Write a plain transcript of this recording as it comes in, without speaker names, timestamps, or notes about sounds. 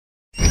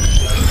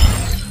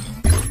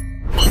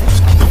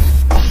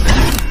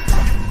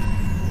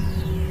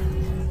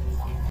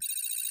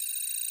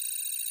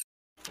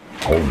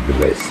أعوذ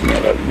بالله السميع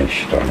العليم من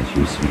الشيطان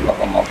الرجيم بسم الله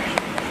الرحمن الرحيم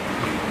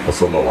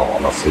وصلى الله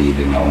على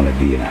سيدنا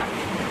ونبينا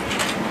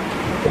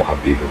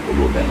وحبيب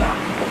قلوبنا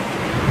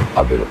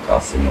أبي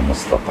القاسم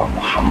مصطفى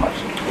محمد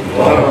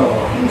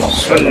اللهم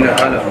صل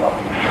على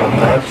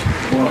محمد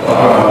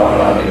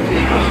وعلى آله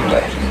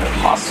الطاهرين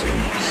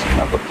المعصومين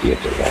سيما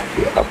بقية الله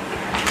في أرض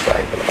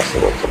صاحب العصر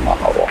والزمان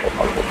الروح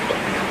والقدس.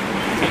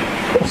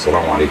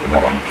 السلام عليكم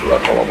ورحمة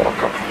الله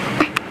وبركاته.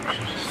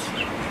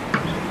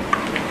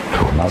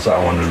 Na sa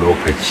wani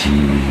lokaci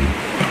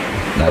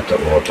na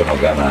taɓa wata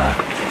magana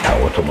a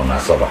wata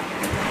munasaba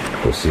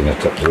to sai na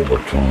taɓo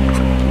batun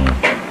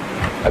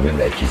abin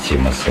da ake ce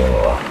masa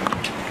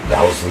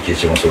da hausa suke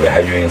ce masa wai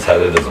hanyoyin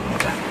sadar da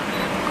zumunta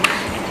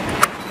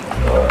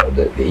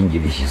da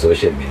ingilishi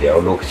social media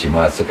wani lokaci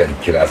ma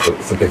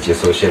suka ce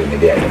social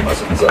media ne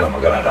masu tsara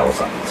magana da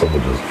hausa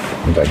saboda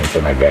mutane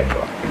suna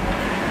ganewa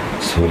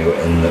su ne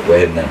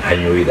wayannan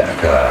hanyoyi da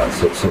aka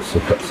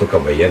suka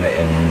bayyana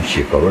 'yan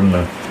shekarun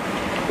nan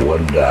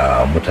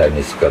wanda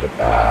mutane suka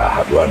rika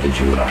haduwa da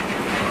juna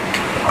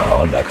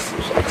wanda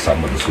aka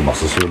samu da su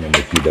masu so ne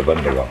mafi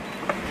daban-daban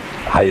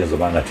har yanzu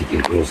ma na ta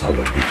kirkiro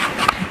sababbi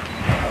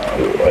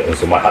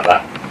waɗansu ma haɗa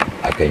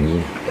akan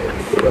yi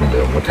wanda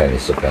mutane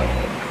suka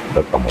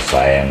rika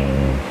musayan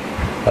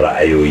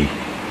ra'ayoyi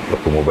da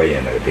kuma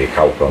bayyana da ya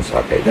kawo kansu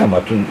haka dama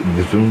tun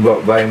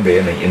bayan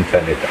bayanan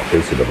intanet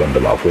akwai su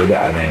daban-daban akwai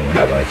da ana yin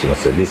ce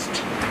masa list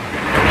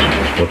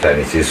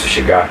mutane sai su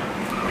shiga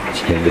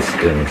cikin list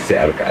din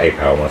sai a rika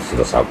aikawa masu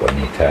da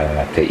sakonni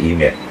ta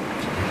email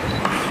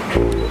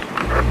to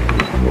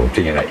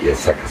mutum yana iya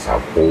saka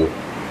sako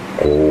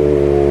ko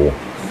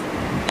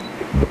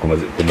kuma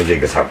zai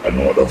ga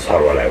sakonnin waɗansu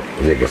har wala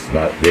zai ga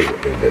suna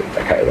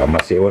amma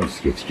sai wanda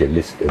suke cikin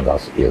list din za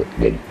su iya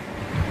gani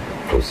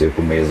to sai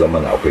kuma ya zama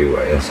akwai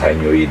wayan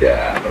hanyoyi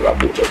da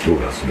rabu da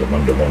su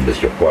daban-daban da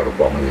suke kowa da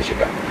kowa zai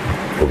shiga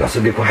to ga su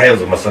dai ko har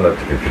yanzu masanar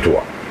tafi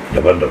fitowa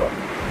daban-daban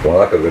kuma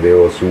za ka ga dai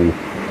wasu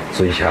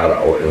sun shahara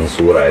a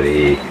waɗansu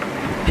wurare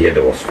fiye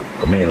da wasu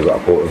kamar yanzu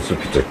akwai waɗansu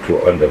fitattu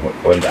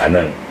wanda a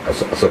nan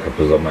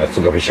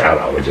suka fi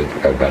shahara a wajen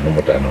kankanin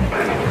mutanen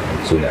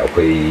su ne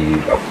akwai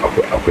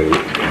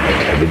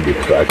abin da ya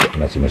fito ake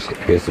na ce mashi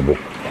Facebook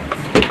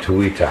da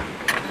Twitter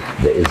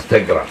da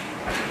Instagram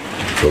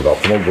to ga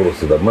kuma gurus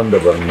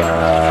daban-daban na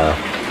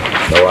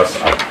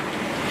WhatsApp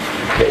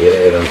da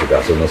ire-iren su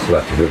gasu na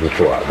suna tafi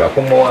fitowa ga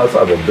kuma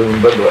wasu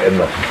ababbin ban da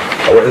waɗannan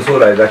a waɗansu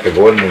wurare za ka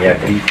ga wannan ya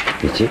fi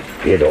fice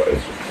fiye da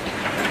waɗansu.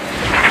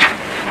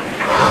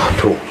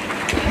 To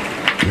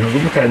yanzu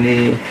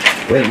mutane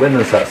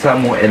wannan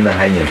samun wa'annan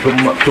hanyar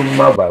tun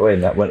ma ba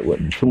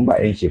tun ba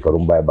yan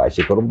shekarun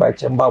baya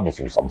can babu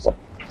su samsam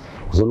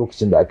kusa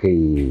lokacin da aka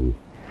yi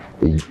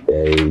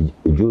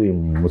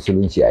juyin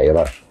musulunci a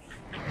Iran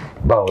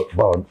ba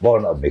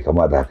wani abu mai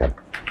kama da hakan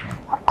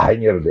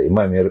hanyar da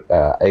imam ya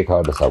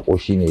aikawa da sako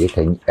shine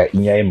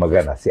in yayin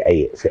magana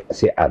sai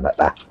a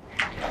naɗa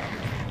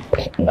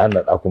an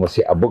naɗa kuma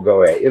sai a buga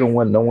waya irin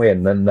wannan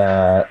wayan nan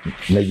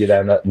na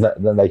gida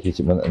na ke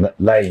ci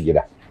layin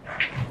gida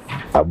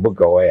a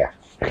buga waya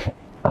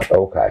a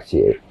ɗauka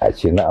a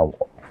ce na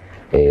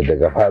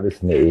daga Paris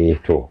ne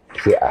to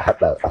sai a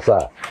haɗa a sa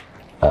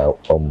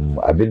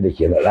abin da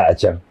ke naɗa a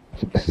can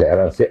sai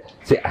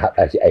a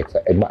haɗa shi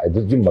a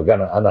jin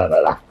magana ana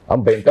naɗa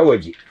an fahimta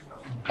waje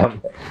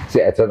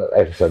sai a ta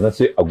naɗa sannan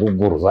sai a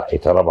guggur za a yi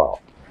ta rabawa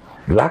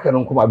da haka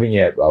nan kuma abin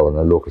ya yaɗu a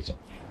wannan lokacin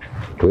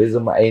to ya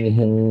zama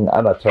ainihin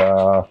ana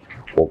ta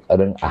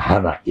ƙoƙarin a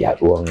hana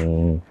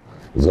yaɗuwan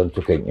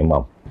zantukan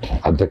imam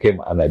an ta kai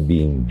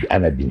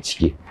ana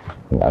bincike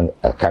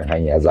a kan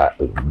hanya za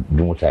a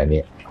bi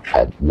mutane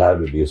a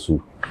lalube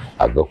su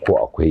a ga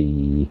ko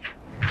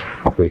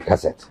akwai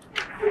kaset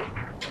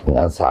in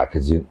an sa aka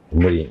ji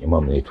muryan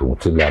imam ne to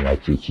mutum lama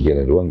ke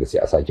gane da wanga sai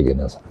a sake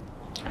ganin sa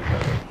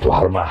to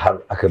har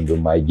akan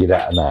bin ma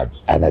gida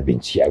ana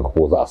bincike a ga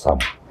ko za a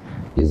samu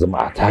ya zama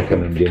a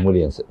takamin dai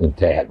muryansa din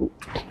ta yaɗu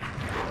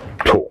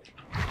to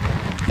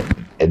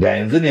da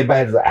yanzu ne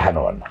bayan za a hana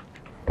wannan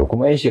to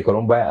kuma yan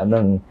shekarun baya a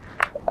nan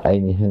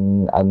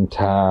ainihin an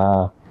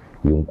ta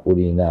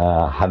yunkuri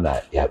na hana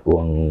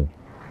yaduwan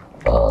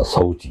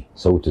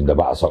sautin da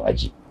ba a son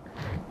aji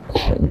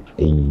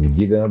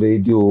gidan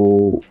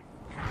rediyo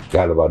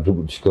galiba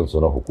duk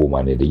cikinsu na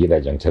hukuma ne da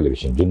gidajen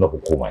talabijin duk na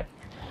hukuma ne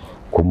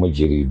kuma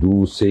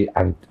jaridu sai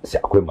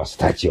akwai masu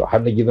tacewa har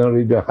na gidan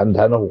rediyo har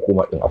na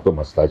hukuma din akwai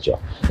masu tacewa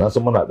na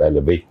san muna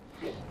ɗalibai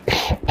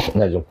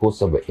ina jin ko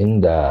 70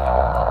 da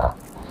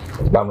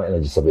ba ma ina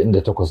ji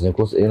 78 ne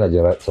ko ina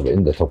jin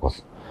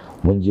 78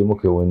 mun je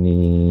muka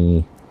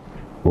yi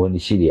wani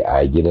shiri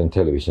a gidan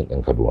talabijin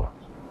ɗin Kaduna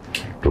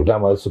to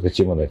dama suka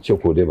ce mana ce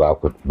ko dai ba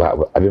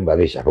abin ba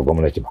zai shafi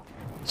gwamnati ba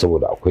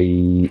saboda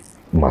akwai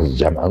masu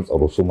jami'an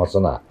tsaro su ma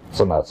suna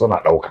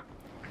ɗauka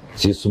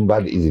sai sun ba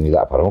da izini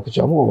za a fara muka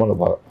ce mu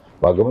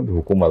ba game da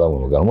hukuma za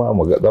mu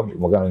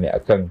magana ne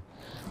akan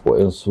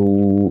waɗansu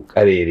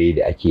ƙarere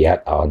da ake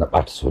yaɗawa na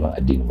ɓata sunan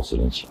addinin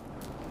musulunci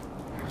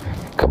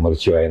kamar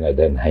cewa yana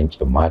da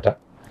hankin mata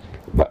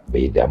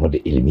bai damu da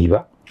ilimi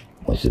ba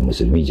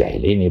musulmi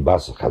jahilai ne, ba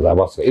su kaza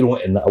ba su irin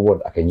waɗannan abubuwan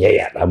da akan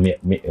yayyada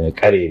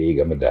karere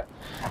game da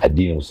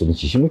addinin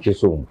musulunci, shi muke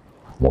so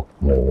mu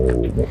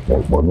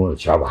nuna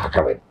cewa ba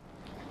haka ba ne.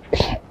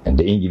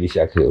 Da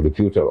Ingilishi aka yi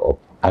refutal of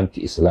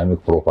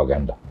anti-Islamic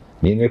propaganda,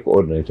 ni ne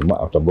coordinator ma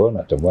a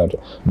tambaya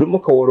duk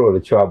muka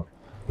warware cewa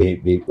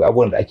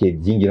abubuwan da ake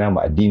jingina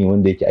ma addini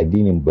wanda yake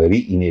addinin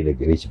bari'i ne da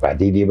gare shi ba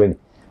daidai ba ne.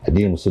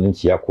 Addinin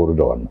musulunci ya koru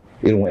da wannan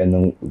irin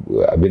waɗannan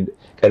abin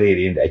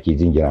karere da ake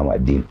jingina ma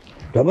addini.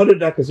 Kamar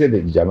da aka sai da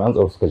jami'an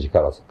tsaro suka ji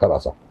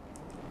karasa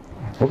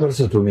muka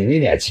rasa to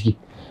menene a ciki.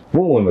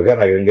 Mu mai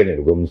magana dangane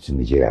da gwamnatin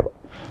Najeriya ba,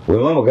 wai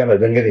ma magana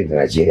dangane da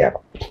Najeriya ba,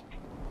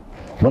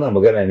 muna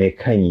magana ne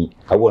kan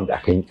abubuwan da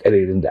aka yi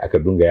karerin da aka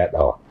dunga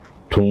yadawa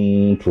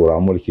tun tura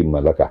mulkin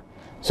mallaka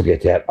suka yi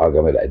ta yadawa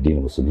game da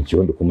addinin musulunci,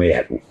 wanda kuma ya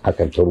yadu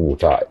akan ta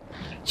rubuta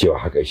cewa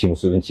haka shi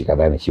musulunci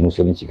kaza ne, shi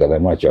musulunci kaza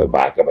ma cewa ba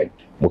haka bane.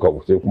 Muka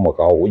sai kuma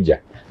kawo hujja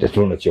da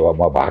tona cewa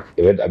ma ba haka,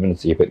 yadda abin da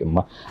suke faɗin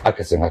ma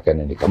aka san haka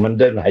ne, kamar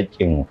danna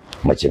haƙƙin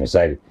mace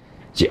misali,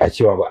 ce a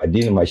cewa ba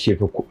addini ma shi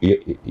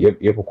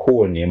ya fi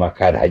kowanne ma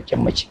kada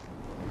haƙƙin mace.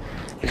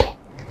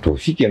 To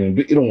shikenan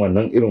duk irin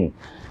wannan irin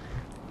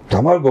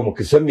kamar ba mu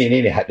san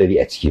menene hadari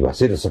a ciki ba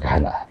sai da suka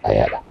hana a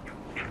yada.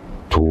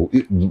 To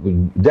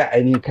da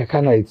ainihin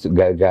kana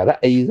ga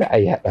ra'ayi za a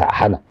yi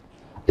hana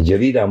a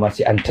jarida ma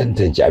sai an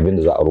tantance abin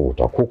da za a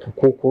rubuta ko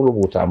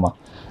rubuta ma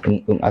in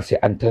sai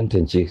an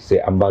tantance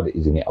sai an ba da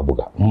izini a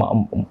buga.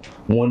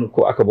 Wani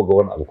ko aka buga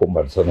wani abu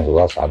kuma ba da sanin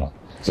za su hana,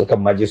 sukan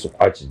ma je su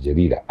kwace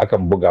jarida,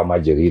 akan buga ma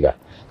jarida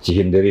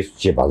cikin dare su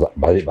ce ba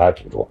zai ta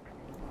fito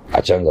a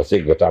canza,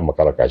 sai ga ta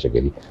makara kashe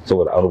gari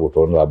saboda an rubuta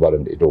wani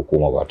labarin da ita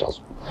hukuma ba ta so.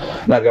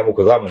 Na ga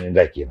muku zamanin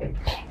da kenan.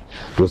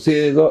 To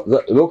sai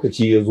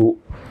lokaci ya zo,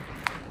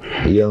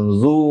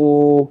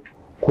 yanzu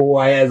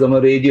kowa ya zama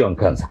rediyon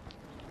kansa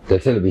da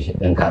talabishin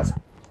ɗin kansa,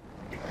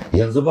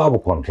 yanzu babu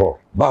control,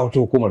 ba wata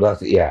hukumar za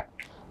ta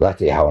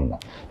iya wannan.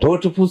 Ta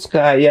wata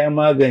fuska ya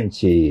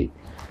magance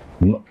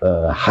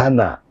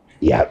hana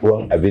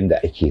yaduwan abin da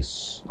ake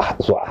so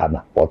a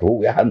hana, wato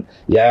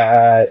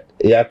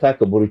ya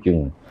taka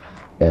burkin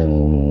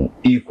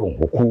ikon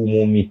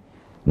hukumomi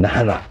na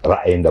hana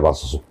ra'ayin da ba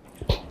su so.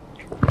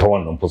 Ta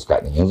wannan fuska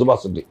ɗin yanzu ba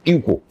su da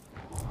iko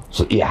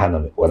su iya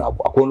hana wani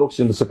abu. Akwai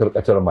lokacin da suka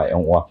rikatar ma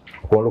yan uwa,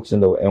 akwai lokacin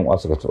da yan uwa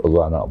suka taɓa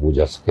zuwa nan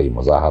Abuja suka yi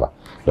muzahara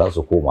za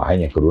su koma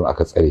hanyar Kaduna,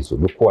 aka tsare su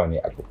duk kowa ne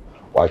aka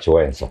kwace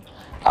wayansa,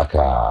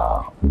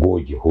 aka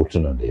goge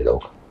hotunan da ya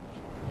dauka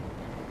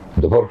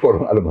da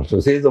farko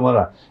albarsu. Sai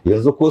zamana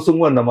yanzu ko sun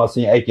wannan ma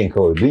sun yi aikin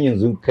kawai, don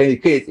yanzu kai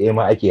tsaye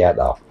ma ake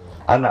yadawa,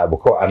 ana abu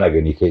kawai ana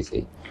gani kai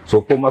tsaye. So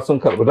kuma sun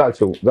karɓi da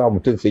ce za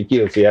mutum sai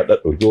kila sai ya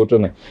ɗauki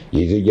hotunan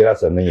ya je gida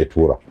sannan ya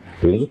tura.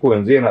 To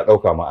yanzu yana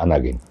ɗauka ma ana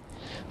gani.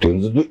 To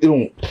yanzu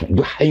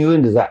duk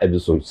hanyoyin da za a bi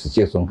su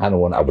ce sun hana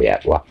wani abu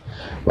yaduwa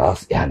ba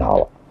su iya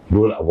hanawa,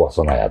 dole abuwa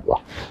suna yaduwa.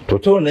 To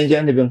ta wannan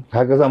janibin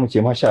kaga za mu ce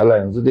masha Allah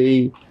yanzu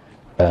dai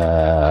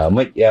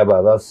makiya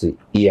ba za su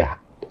iya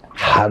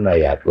hana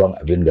yaduwan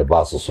abin da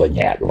ba su son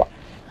ya yadu ba.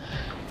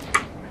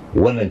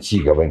 Wannan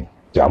ci gaba ne.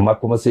 Amma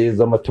kuma sai ya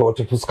zama ta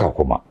wata fuska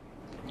kuma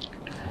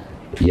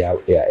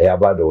ya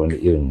ba da wani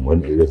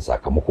irin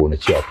sakamako na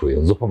cewa to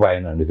yanzu fa ba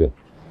yana nufin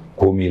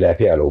komai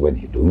lafiya lau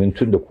bane, domin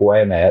tun da kowa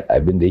yana yada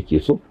abin da yake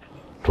so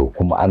to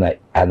kuma ana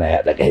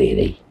yada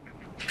karerai.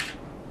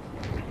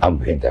 An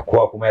fahimta,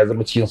 kowa kuma ya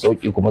zama cikin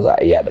sauki kuma za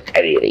a yada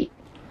karerai.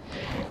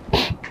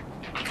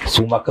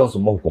 Su ma kansu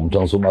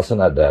mahukumtan su ma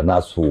suna da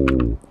nasu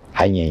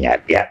hanyar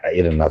yada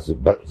irin nasu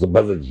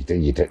baza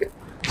jita-jita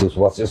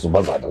sai su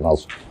baza da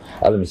nasu.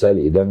 Al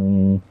misali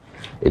idan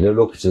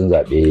lokacin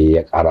zaɓe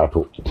ya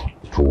karato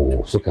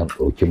to sukan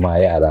ɗauki ma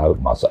yara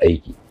masu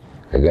aiki,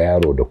 kaga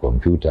yaro da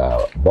kwamfuta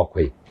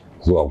 7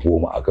 zuwa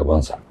 10 a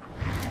gabansa,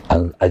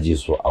 an aje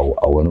su a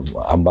wani,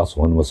 an ba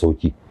su wani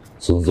masauki,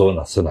 sun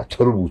zauna suna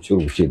ta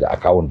rubuce da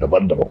akawun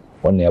daban-daban.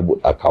 Wannan ya buɗe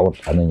akawun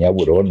anan, ya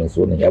buɗe wannan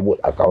sunan, ya buɗe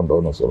akawun da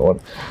wannan sunan,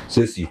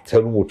 sai su ta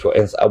rubuta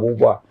wa'yansu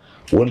abubuwa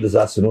wanda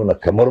za su nuna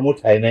kamar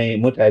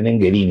mutanen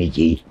gari ne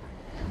ke yi.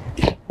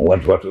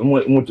 Wato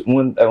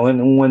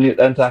wani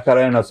ɗan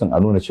takara yana son a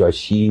nuna cewa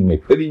shi mai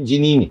farin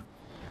jini ne,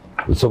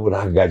 saboda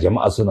haka ga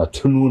jama'a suna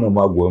ta nuna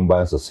magoyan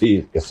bayansa,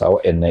 sai ya sa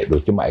wa'annan ya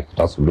ɗauki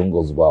ma'aikata su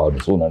dinga zubawa da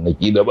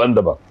sunanaki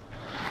daban-daban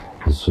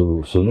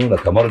su nuna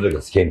kamar da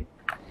gaske ne.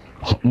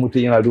 Mutum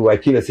yana duba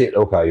kila sai ya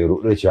ɗauka ya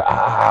ruɗu da cewa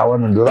a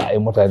wannan da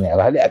ra'ayin mutane,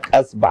 alhali a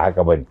kas ba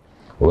haka bane.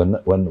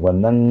 Wannan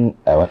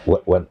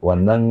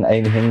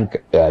ainihin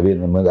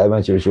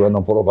abin ce shi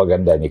wannan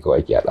propaganda ne kawai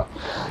ake yada.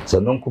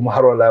 Sannan kuma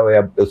har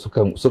walawa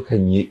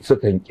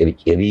sukan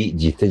kirkiri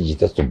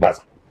jita-jita su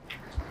basa.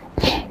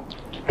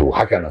 To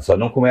haka nan,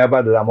 sannan kuma ya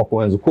bada dama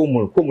kuma yanzu ko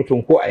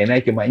mutum ko a ina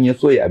yake ma in ya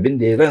so ya abin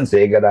da ya ransa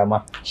ya ga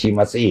dama shi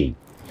ma sai yayi.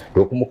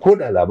 To kuma ko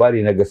da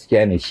labari na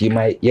gaskiya ne shi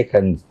ma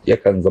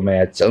yakan zama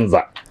ya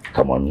canza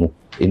kamannu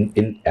in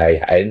a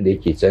yayin da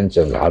yake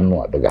canza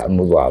hannu daga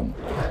hannu zuwa hannu.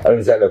 Har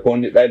misali ko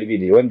wani ɗalibi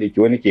ne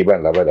wani ke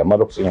ban labari amma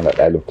lokacin yana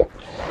ɗalibta,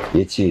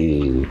 ya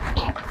ce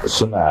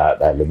suna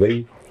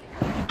ɗalibai,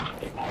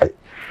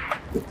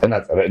 ina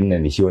tsare ina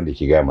ne shi wanda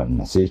ke gaya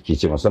mana, sai ke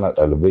ce suna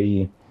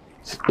ɗalibai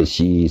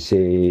shi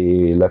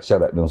sai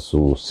lecturer din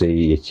su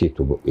sai ya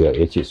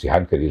ce su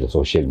hankali da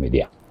social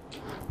media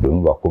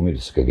domin ba komai da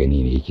suka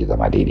gani ne yake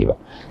zama daidai ba.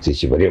 Sai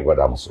ce bari ya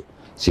gwada musu,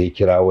 sai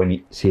kira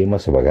wani sai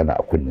masa magana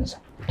a kunninsa,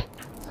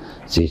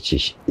 sai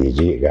ce ya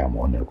je ya gaya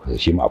ma wannan kusa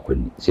shi ma a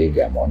kunni, sai ya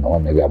gaya ma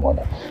wannan gaya ma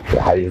wannan,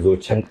 har ya zo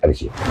can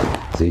ƙarshe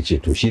sai ce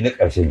to shi na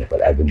ƙarshen ya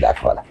faɗa abin da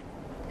aka faɗa.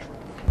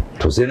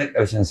 To sai na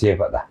ƙarshen sai ya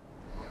faɗa,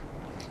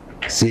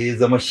 sai ya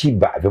zama shi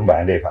ba abin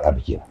ba da ya faɗa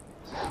ba kenan.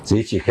 Sai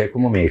ya ce kai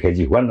kuma me ka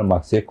ji wannan ma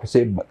sai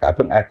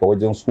kafin aka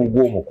wajen su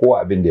 10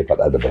 kowa abin da ya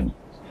faɗa daban ne.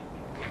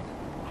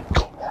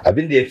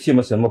 Abin da ya ce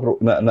masa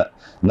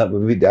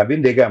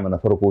abin da ya gaya na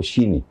farko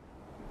shine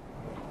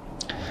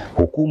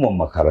hukumar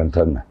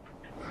makarantar nan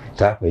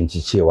ta fahimci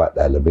cewa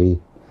ɗalibai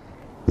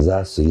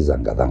za su yi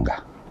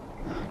zanga-zanga,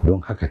 don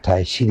haka ta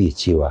shirya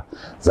cewa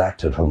za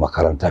ta rufe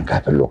makarantar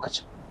kafin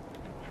lokacin.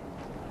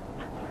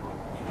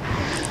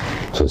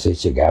 To sai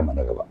ce gaya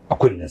mana gaba a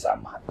kunnen sa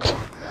amma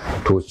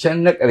to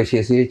can na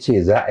ƙarshe sai ya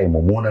ce za a yi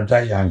mummunan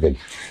tashi hankali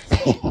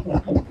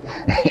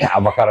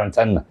a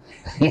makarantar nan.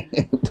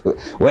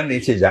 Wanda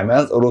ya ce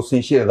jami'an tsaro sun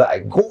shirya za a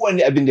yi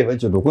kowane abin da ya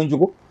fahimci. To kun ji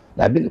ko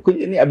kun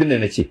ji ni abin da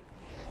na ce,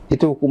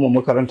 ita hukumar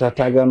makaranta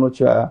ta gano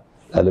cewa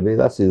ɗalibai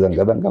za su yi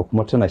zanga-zanga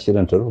kuma tana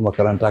shirin ta rufe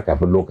makaranta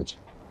kafin lokacin.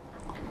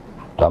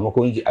 To amma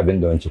kun ji abin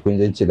da wancan kun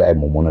ji da a yi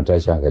mummunan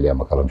tashi hankali a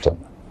makarantar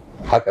nan.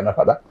 Haka na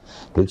faɗa.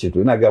 To ce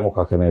to ina ga muku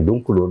haka ne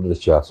don ku lura da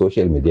cewa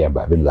social media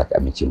ba abin da za ka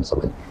amince masa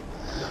bane.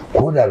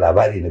 Ko da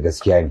labari na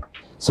gaskiya ne,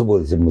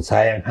 saboda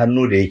musayan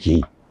hannu da yake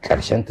yi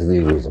karshen ta zai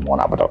zo zama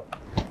wani abu da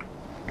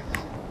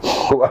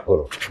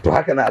to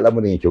haka na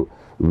al'amarin yake.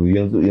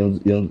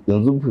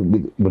 Yanzu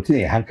mutum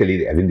ya hankali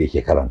da abin da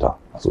yake karanta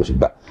a social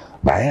ba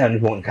yana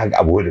nufin kaga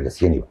abu da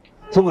gaske ne ba,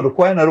 saboda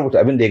kowa yana rubuta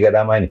abin da ya ga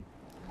dama ne,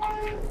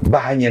 ba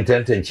hanyar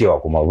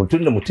tantancewa. Kuma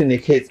mutum da mutum ne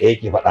kai tsaye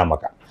ke faɗa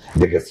maka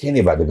da gaske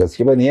ne ba da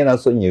gaske ba ne, yana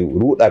son ya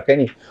ruɗa ka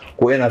ne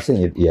ko yana son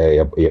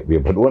ya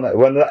faɗi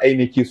wani ra'ayi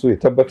ne ke so ya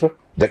tabbatar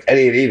da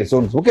ƙarerai da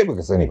sauransu, kai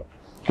baka sani ba.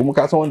 Kuma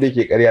ka san wanda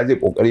yake ƙarya zai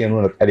ƙoƙari ya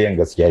nuna ƙaryan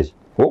gaskiya shi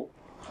ko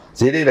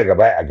sai dai daga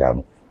baya a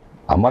gano.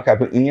 Amma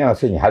kafin in yana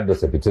son ya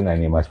haddasa fitina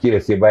ne ma kila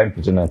sai bayan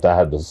fitinan ta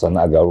haddasa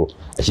sannan a gano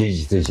ashe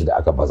jita-jita da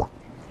aka baza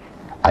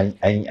an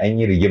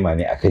yi rigima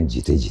ne akan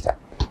jita-jita,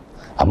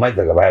 amma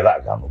daga baya za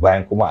a gano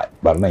bayan kuma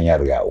barnan ya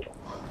riga uku.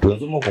 To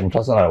yanzu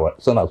makwamta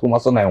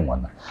suna yin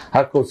wannan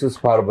har kawai sai su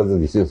fara baza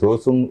da sai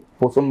sun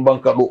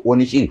bankaɗo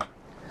wani shiri.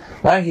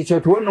 Bayan ke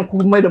cewa to wannan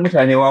kuma mai da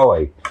mutane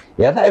wawaye,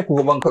 ya za a yi ku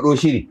bankaɗo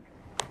shiri.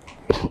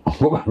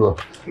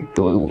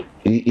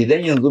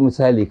 Idan yanzu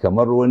misali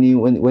kamar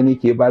wani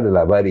ke ba da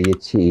labari ya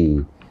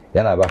ce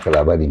yana baka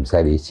labari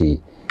misali ya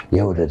ce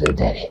yau da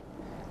daddare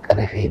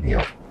karfe 2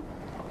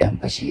 'yan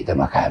fashi da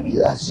makami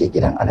za su je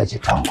gidan Alhaji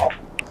Tanko.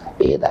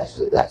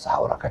 Za su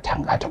haura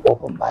katanga ta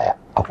kofin baya,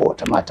 akwai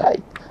wata mata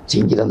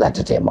cikin gidan za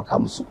ta taimaka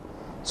musu,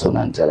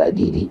 sunan ta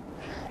Ladidi.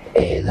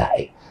 Za a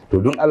yi to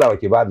don Allah wa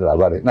ke ba da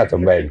labarin, ina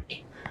tambaya ne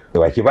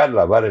wa ke ba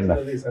da labarin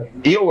nan.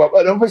 Yau ba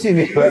ɗan fashi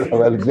ne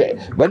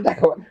ban da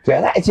kawai. To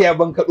ya za a ce ya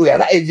ban kaɗo, ya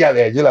za a yi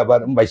ya ji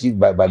labarin ba shi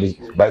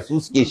ba su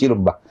suke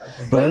shirin ba.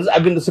 To yanzu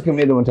abin da suka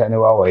mai da mutane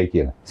wawaye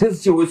kenan, sai su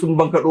ce wai sun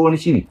ban kaɗo wani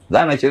shiri,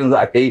 za na shirin za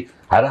a kai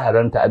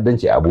hare-haren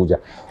ta'addanci a Abuja.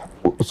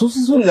 Su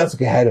ne za su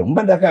kai harin, in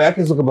ban da kawai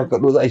aka suka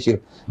bankaɗo za a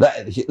shirin,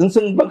 in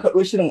sun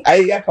bankaɗo shirin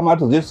ai ya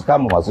kamata zai su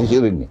kama masu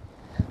shirin ne.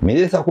 Me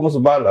zai sa kuma su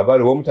ba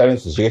labari wa mutane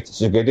su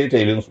shiga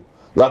daitailin su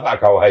za a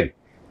kawo hari.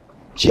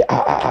 Ce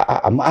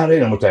amma an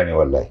raina mutane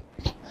wallahi.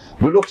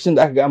 Duk lokacin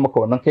da aka ga maka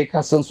wannan kai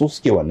ka san su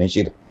suke wannan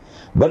shirin.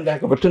 Ban da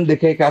haka batun da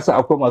kai ka san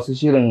akwai masu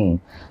shirin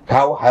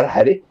kawo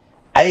har-hare,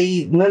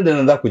 ai nan da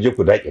nan za ku je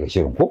ku daƙile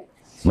shirin ko?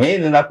 Me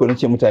ne na ku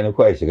ce mutane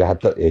ko ya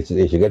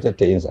shiga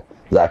tattayinsa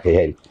za a kai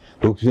hari.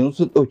 To sun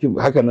ɗauki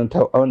haka nan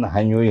ta wannan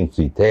hanyoyin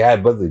su ta ya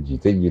baza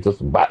jita-jita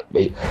su ba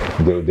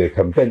da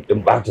kamfen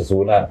ɗin ɓata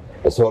suna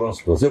da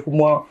sauransu. To sai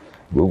kuma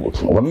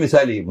wani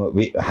misali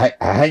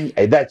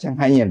a dacin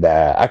hanyar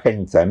da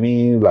akan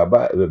sami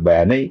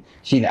bayanai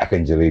shine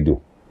akan ji rediyo,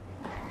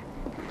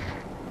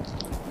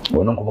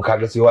 wannan kuma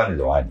kaga sai wani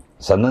da wani,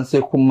 sannan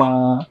sai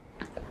kuma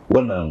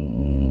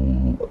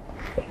wannan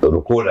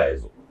rikoda ya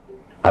zo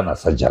ana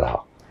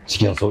sajjarawa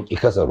cikin sauƙi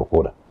kasa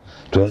rikoda.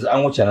 To yanzu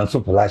an wuce nan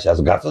su flash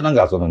su ga sunan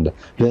da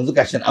to yanzu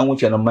gashin an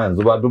wuce nan ma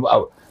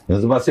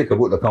yanzu ba sai ka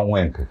bude kan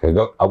wayanka ka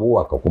ga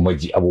abubuwa ka kuma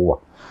ji abubuwa.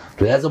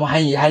 To ya zama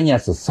hanya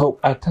su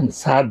sauƙatan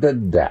sadar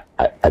da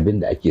abin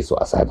da ake so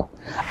a sadar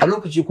a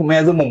lokaci kuma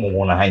ya zama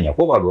mummuna hanya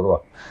ko ba lura ba,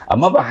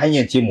 amma ba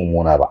hanyar ce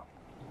mummuna ba,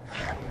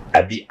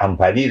 abi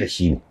amfani da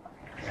shi ne,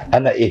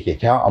 ana iya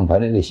kyakkyawan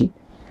amfani da shi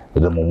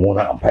da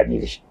mummunan amfani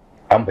da shi.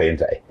 An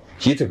fahimta ai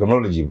shi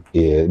technology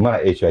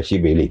mana iya cewa shi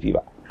bai laifi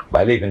ba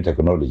laifin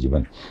technology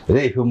ba,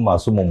 laifin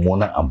masu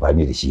mummunan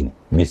amfani da shi ne,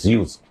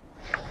 misuse.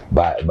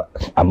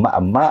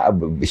 Amma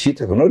shi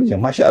technology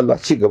masha Allah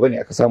ci gaba ne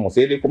aka samu,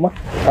 sai dai kuma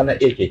ana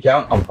iya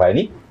kyakkyawan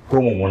amfani ko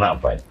mummunan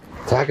amfani.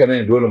 Ta haka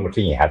ne dole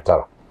mutum ya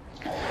hattara.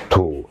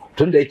 To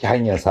tun da yake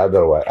hanyar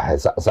sadarwa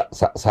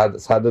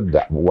sadar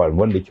da abubuwa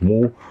wanda ke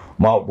mu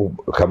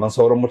kamar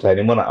sauran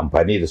mutane muna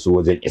amfani da su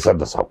wajen isar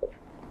da sako.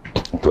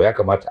 to ya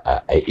kamata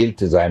a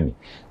iltizami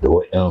da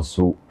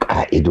waɗansu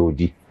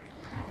ƙa'idodi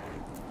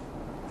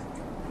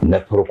na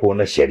farko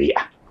na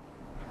shari'a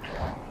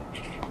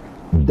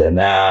da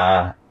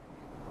na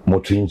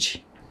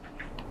mutunci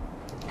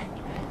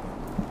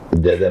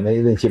da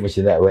mai zan ce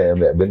mashi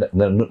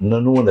na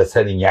nuna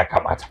sanin ya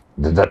kamata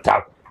da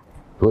dattaku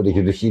to da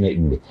ke shi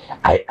ne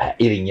a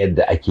irin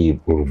yadda ake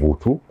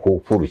rubutu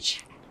ko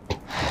furuci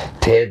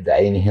ta yadda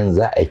ainihin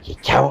za a yi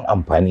kyakkyawan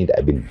amfani da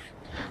abin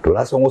to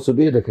na san wasu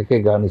dai da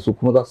kai gano su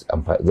kuma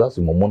za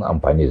su mummuna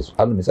amfani da su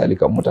alal misali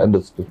kan mutanen da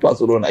su ba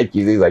su da wani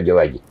aiki zai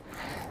zage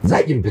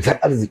zagin fitar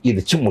arziki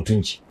da cin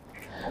mutunci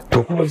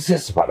to kuma sai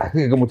su faɗa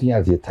kai ga mutum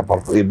ya ce ta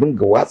farko ya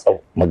dinga watsa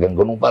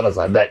maganganun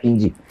marasa daɗin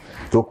ji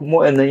to kuma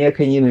wayannan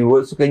yakan yi ne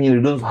wasu kan yi ne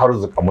don su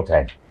harzuka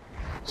mutane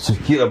su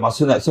kira ma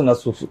suna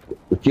so su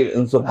kira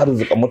in sun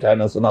harzuka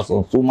mutanen suna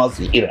son su ma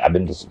su yi irin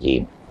abin da suke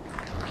yi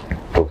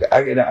to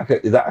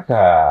idan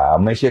aka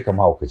maishe ka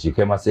mahaukaci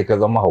kai ma sai ka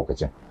zama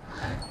mahaukacin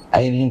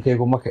ainihin kai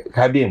kuma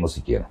ka biye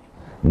musu kenan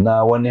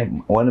na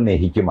wani mai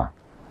hikima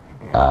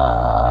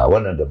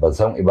wannan da ban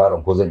san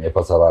ibaran ko zan iya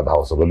fasara da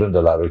Hausa ba don da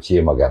Larabci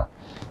ya magana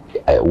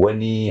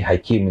wani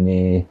hakim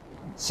ne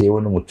sai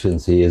wani mutum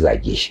sai ya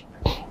zage shi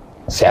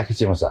sai aka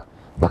ce masa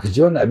baka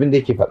ji wannan abin da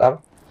yake faɗa ba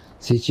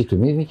sai ce to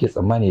me nake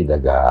tsammani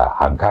daga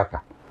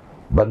hankaka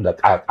banda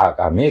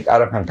ƙaƙa me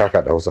ƙaran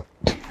hankaka da Hausa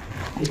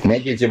me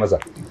yake ce masa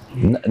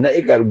na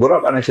ikal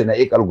gurab ana shi na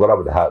ikal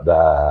gurab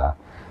da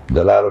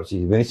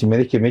Larabci me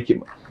nake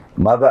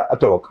ma za a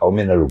tawakka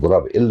min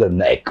al-gurab illa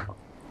na'ik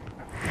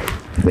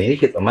me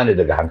yake tsammani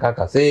daga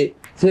hankaka sai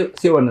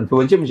wannan to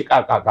wance mishi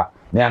ƙaƙa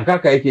me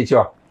hankaka yake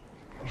cewa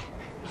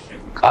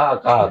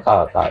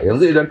ka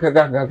yanzu idan ka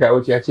ga hankaka ya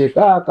wuce ya ce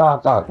ka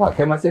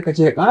kai ma sai ka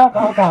ce ka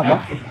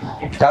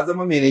ka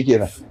zama mene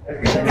kenan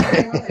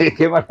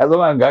kai ma ka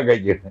zama hankaka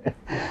kenan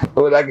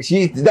saboda haka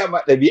shi dama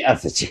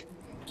ɗabi'arsa ce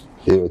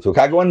to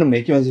kaga wannan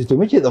mai kima sai to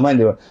muke tsammani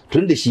da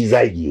tun da shi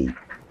zagi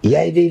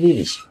yayi daidai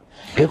da shi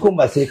kai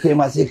kuma sai kai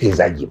ma sai kai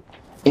zagi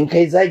in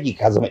kai zagi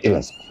ka zama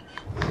irinsa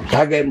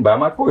kaga ba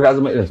ma kawai ka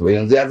zama irinsa ba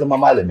yanzu ya zama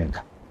malamin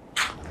ka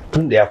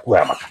tun da ya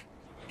koya maka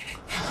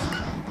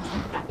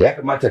ya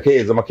kamata kai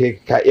ya zama kai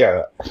ka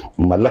iya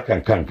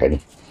mallakan kanka ne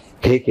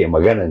kai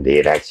maganan da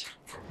ya dace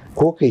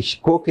ko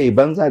kai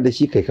banza da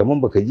shi kai kaman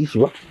baka ji shi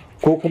ba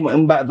ko kuma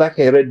in ba za ka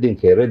yi raddin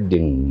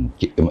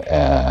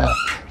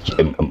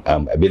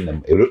abin nan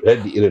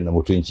raddi irin na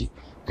mutunci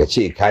ka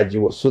ce ka ji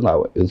suna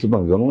su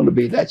maganganu wanda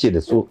bai dace da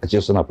su a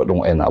ce suna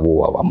faɗin wa'annan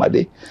abubuwa ba amma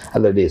dai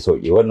Allah dai ya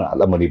sauke wannan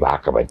al'amari ba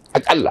haka bane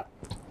akalla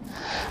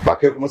ba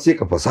kai kuma sai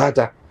ka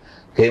fasata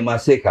kai ma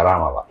sai ka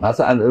rama ba na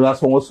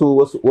san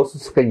wasu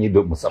sukan yi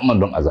musamman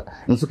don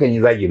in sukan yi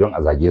zagi don a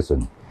zage su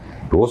ne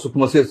to wasu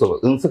kuma sai su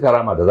in suka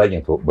rama da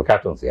zagin to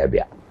bukatun su ya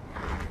biya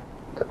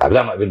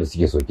abin da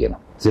suke so kenan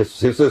sai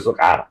su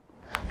ƙara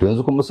to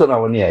yanzu kuma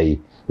suna wani yayi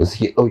da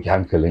suke ɗauke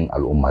hankalin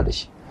al'umma da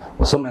shi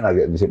musamman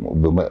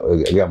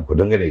ga muku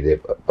dangane da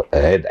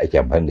yadda ake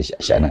amfani da shi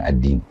a shanin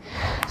addini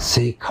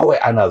sai kawai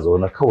ana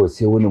zaune kawai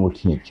sai wani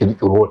mutum ya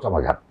kirkiro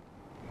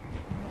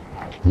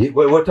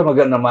wata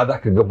magana ma za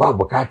ka ga ba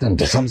bukatan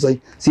ta samsai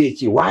sai ya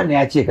ce wani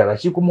ya ce kaza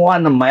shi kuma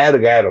wannan ma ya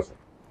riga ya rasu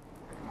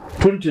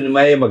tuntuni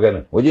ma ya yi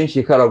magana wajen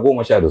shekara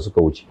 10 da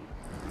suka wuce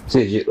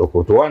sai je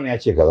ɗauko to wani ya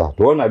ce kaza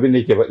to wani abin da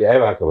yake faɗi ai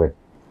ba haka bane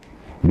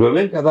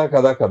domin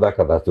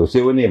kaza to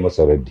sai wani ya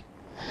masa raddi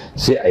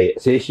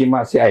sai shi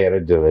ma sai a yi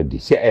raddi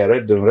sai a yi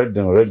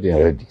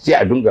raddi sai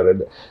a dunga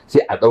raddi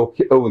sai a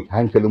ɗauki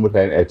hankalin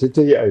mutane a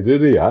tattayi a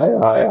daidai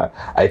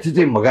a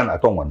tattayi magana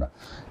akan wannan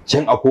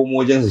can a komo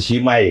wajensa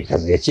shi ma ya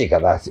ce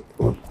kaza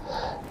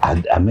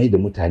a mai da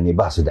mutane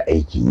ba su da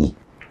aikin yi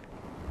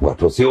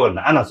wato sai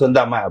wannan ana son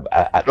dama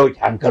a ɗauki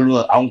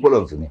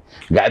hankulansu ne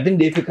ga abin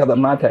da ya fi kaza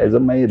mata ya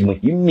zama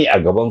muhimmi a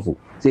gabansu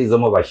sai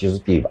zama ba shi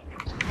suke ba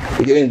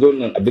irin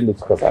zonin abin da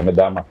suka sami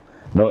dama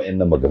nau'in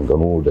na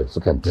maganganu da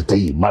sukan ta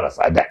yi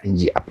marasa daɗin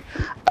ji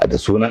da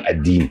sunan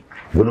addini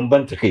gurin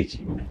ban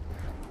takaici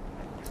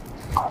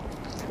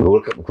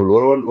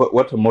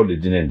watan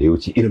maulidi ne da ya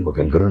wuce irin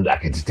maganganun da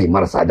aka ta yi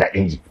marasa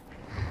daɗin ji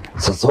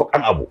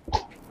sassauƙan abu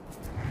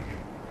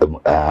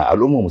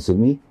al'umma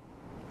musulmi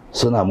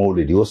suna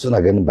maulidi wasu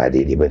suna ganin ba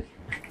daidai ba ne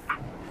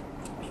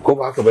ko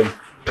ba haka ba ne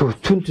to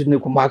tuntuni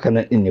kuma haka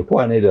nan ɗin ne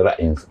kowa ne da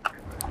ra'ayinsa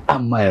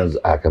amma yanzu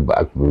aka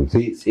ba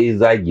sai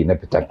zagi na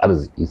fitan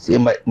arziki sai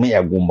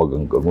mayagun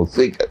maganganu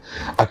sai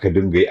aka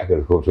dinga yi aka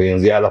rikoto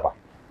yanzu ya lafa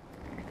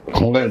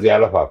kun ga yanzu ya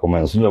lafa kuma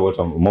yanzu ne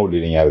wata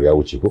maulidin ya riga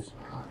wuce ko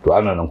to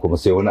ana nan kuma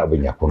sai wani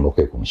abin ya kunno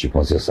kai kuma shi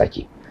kuma sai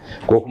sake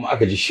ko kuma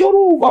aka ji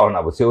shiru ba wani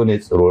abu sai wani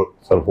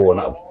tsarfo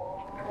wani abu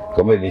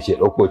kamar da ce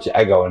ɗauko ce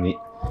ai ga wani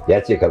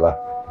ya ce kaza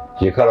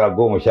shekara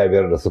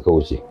 15 da suka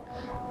wuce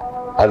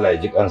Allah ya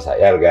ji kansa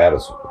ya riga ya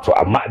rasu to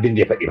amma abin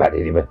da ya faɗi ba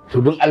daidai ba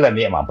to don Allah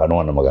me ya amfani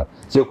wannan magana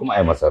sai kuma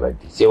ai masa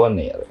raddi sai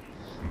wannan ya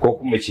ko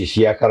kuma ce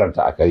shi ya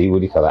karanta a kari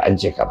wuri kaza an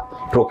ce kaza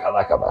to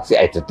kaza sai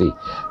ai tattai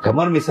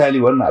kamar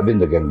misali wannan abin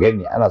da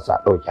gangane ana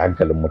sa ɗauki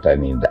hankalin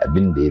mutane da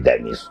abin da ya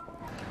dame su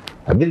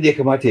abin da ya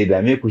kamata ya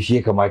dame ku shi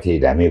ya kamata ya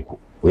dame ku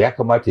ya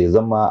kamata ya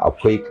zama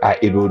akwai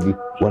ƙa'idodi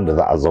wanda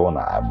za a zauna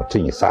a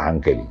mutum ya sa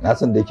hankali. Na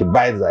san da yake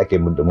bayan za a kai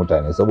da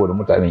mutane saboda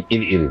mutanen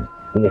iri-iri ne,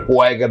 kuma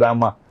kowa ya ga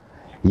dama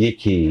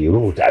yake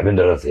rubuta abin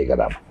da ransa ya ga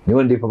dama. Ni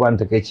wanda ya fi bani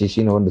takaici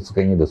shine wanda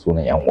sukan yi da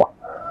sunan yan uwa.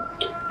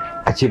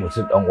 A ce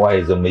mutum dan uwa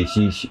ya zama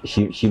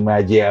shi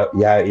ma je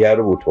ya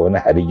rubuta wani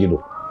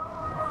harigido,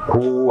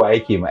 kowa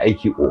yake ma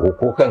aiki oho,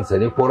 ko kansa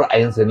ne ko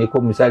ra'ayinsa ne, ko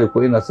misali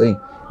ko yana son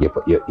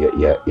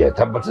ya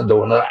tabbatar da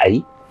wani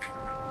ra'ayi,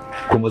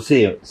 kuma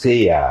sai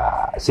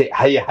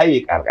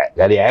haye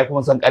ƙarya ya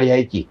kuma san ƙarya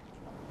yake,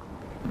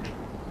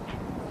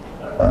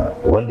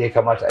 wanda ya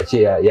kamata a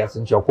ce ya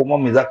san cewa kuma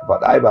me za ka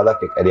faɗa ai ba za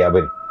ka yi ƙarya ba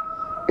ne.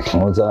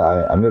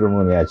 Amirul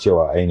Mu'minin ya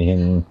cewa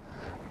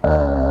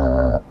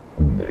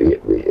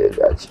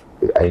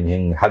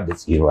ainihin hadda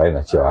tsinuwa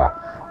yana cewa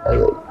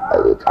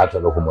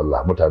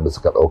qatalahumullah, mutane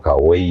suka ɗauka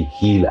wai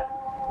hila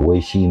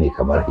wai shine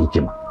kamar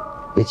hikima.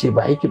 Yace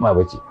ba hikima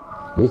bace,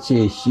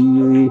 yace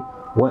shi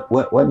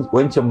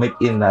wancan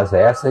maƙin nasa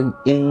ya san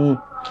in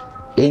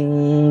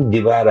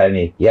dibara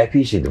ne ya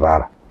fi shi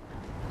dibara,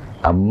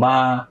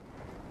 amma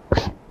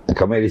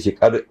kamar da shi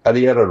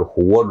ƙaryarar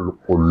huwal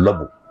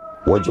kullabu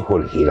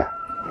wajhul hila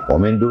wa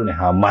min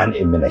duniha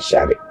mani'in min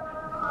ash-shari'.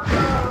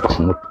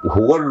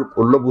 Huwal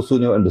kullabu su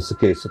ne wanda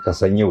suka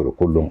san yau da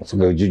kullum,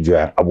 suka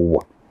jujjuyan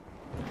abubuwa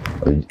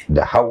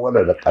da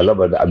hawala da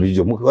kalaba da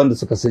abijo, wanda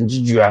suka san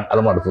jujjuyan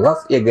al'amura za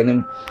su iya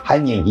ganin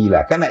hanyar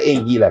hila. Kana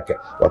yin hila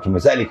wato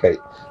misali ka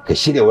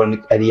shirya wani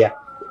ƙarya,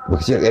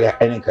 baka shirya ƙarya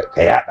ainihin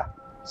ka yada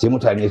sai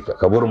mutane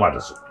ka burma da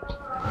su.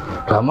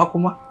 To amma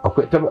kuma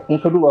akwai in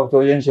ka duba ta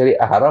wajen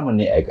shari'a haramun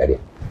ne a yi ƙarya,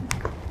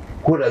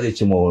 ko da zai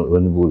ci ma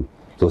wani buri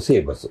to sai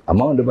ya basu.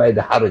 Amma wanda bai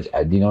da haraj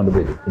addini, wanda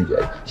bai da kunji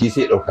shi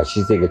sai ya ɗauka,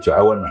 shi sai ga cewa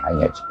ai wannan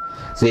hanya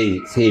ce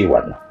sai ya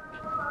wannan.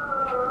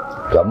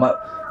 To amma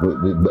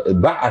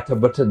ba a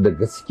tabbatar da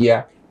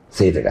gaskiya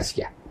sai da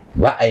gaskiya,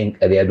 ba a yin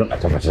ƙarya don a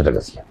tabbatar da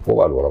gaskiya, ko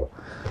ba lura ba.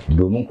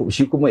 Domin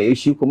shi kuma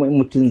in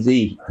mutum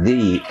zai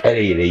yi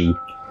ƙarairayi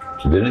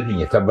da nufin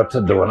ya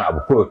tabbatar da wani abu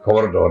ko ya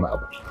kawar da wani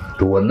abu,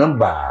 to wannan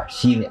ba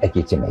shi ne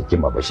ake ce mai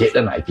hikima ba,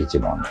 shaidana ake ce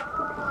ma wannan.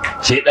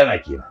 Shaidana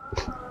kenan,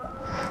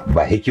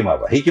 ba hikima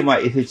ba.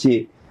 Hikima ita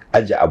ce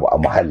aje abu a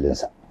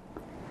muhallinsa,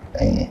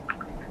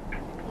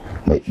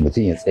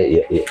 mutum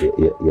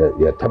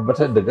ya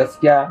tabbatar da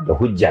gaskiya da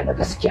hujja na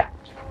gaskiya,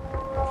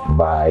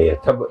 ba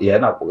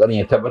yana kokarin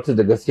ya tabbatar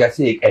da gaskiya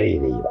sai ya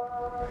ƙarairayi ba.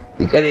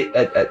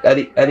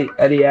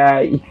 ƙarya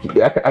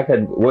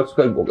akan wasu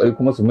kan kokari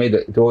kuma su mai da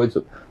ita,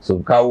 wasu su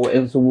kawo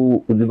yan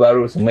su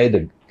dubaro su mai da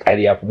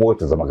ƙarya kuma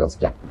wata zama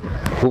gaskiya,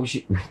 ko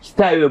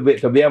ta yi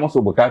ta biya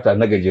masu bukata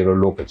na gajeren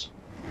lokaci,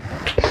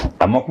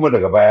 amma kuma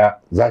daga baya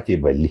za ta yi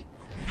balli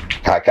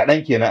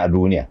kaɗan kenan a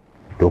duniya.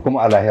 To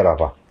kuma a lahira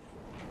fa,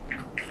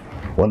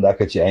 wanda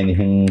aka ce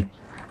ainihin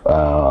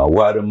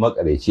warin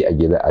makareci a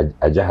gida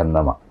a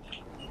jahannama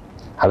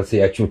har sai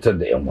ya cutar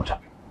da yan wuta,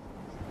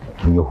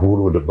 in ya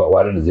huro da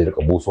warin da zai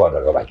rika busuwa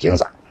daga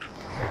bakinsa,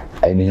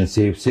 ainihin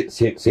sai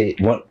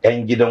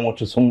yan gidan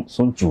wuta sun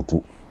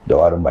cutu da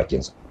warin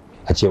bakinsa.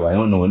 A ce wani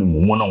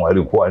mummunan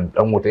wari ko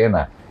dan wuta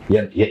yana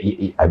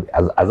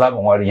azaban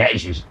warin ya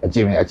ishe shi,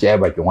 a ce ya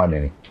bakin wani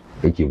ne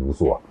yake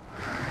busuwa,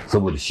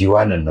 saboda shi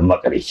wannan na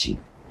makareci.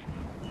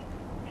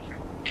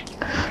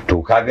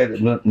 To kaga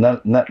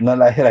na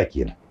lahira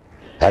kenan,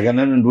 kaga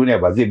nan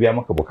duniya ba zai biya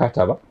maka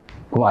bukata ba,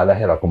 kuma a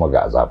lahira kuma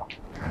ga azaba.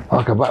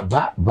 Haka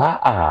ba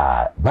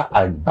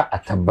a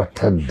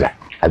tabbatar da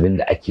abin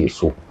da ake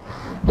so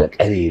da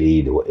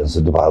ƙarere da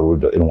waɗansu dabaru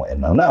da irin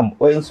waɗannan. Na'am,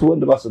 waɗansu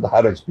wanda ba su da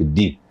haraj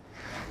fiddin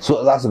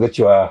so za su ga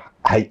cewa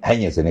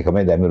hanyarsa ne,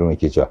 kamar da Amiru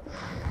yake cewa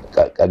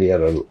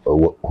ƙaryar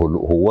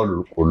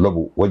huwal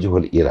kullabu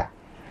wajhul ira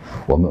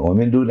wa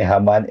min duniha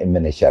mani'in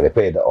min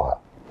ash-sharifa da'uha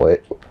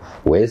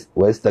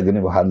wa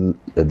yastagnibu hal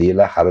ladhi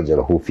la haraja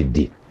lahu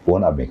fiddin.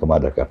 Wani abu mai kama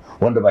da kan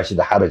wanda ba shi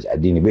da haraj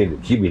addini,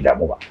 shi bai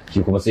damu ba, shi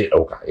kuma sai ya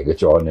ɗauka ya ga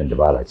cewa wannan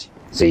dabara ce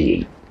sai ya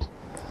yi.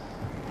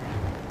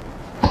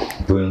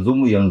 To yanzu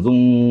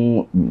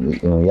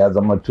ya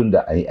zama tun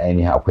da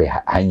ainihin akwai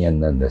hanyar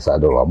nan da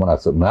sadarwa,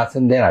 na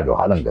san da yana da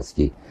wahalan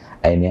gaske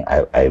ainihin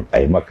a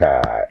yi maka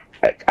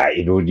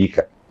ƙa'idodi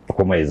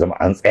kuma ya zama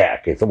an tsaya a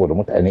kai, saboda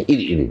mutane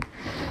iri-iri.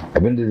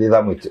 Abinda zai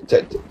za mu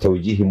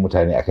taujihin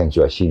mutane akan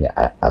cewa shine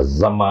a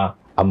zama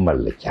an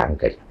mallaki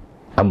hankali,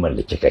 an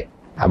mallaki kai,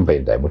 an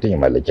fahimta mutum ya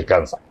mallaki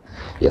kansa,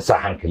 ya sa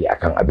hankali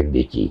akan abin da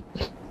yake yi.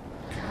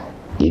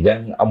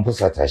 Idan an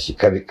fusata shi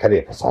kar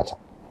ya fusata,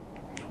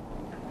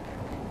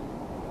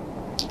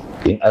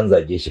 in an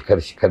zage shi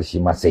kar shi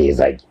ma sai ya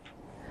zage,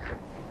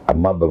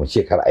 amma ba mu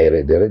ce kar a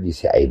yi da radi,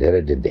 sai a yi da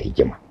radin da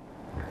hikima.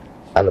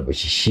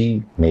 Albashi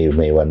shi mai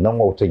wannan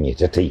wautan ya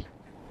ta yi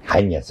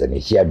hanyarsa ne,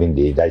 shi abin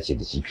da ya dace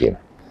da shi kenan.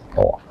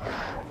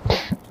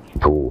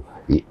 To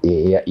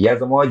ya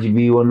zama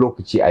wajibi wani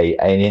lokaci a yi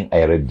ainihin a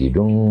yi raddi,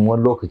 don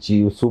wani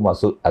lokaci su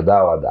masu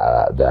adawa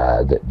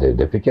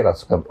da fikira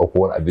sukan ɗauko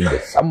wani abin da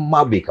san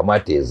ma bai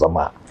kamata ya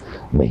zama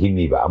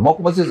muhimmi ba, amma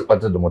kuma sai su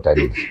ɓantar da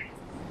mutane da shi.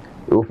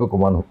 Ofik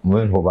man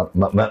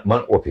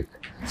ofik,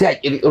 sai a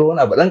ƙirƙiro wani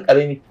abu ɗan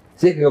ƙarami,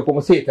 sai kaga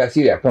kuma sai ya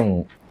tasiri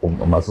akan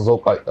masu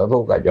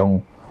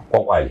sauƙaƙen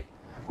kwakwale.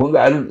 kun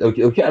ga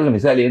dauki Allah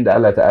misali inda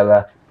Allah ta'ala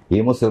ya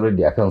yi musu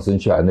raddi akan sun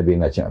cewa annabi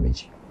yana cin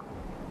abinci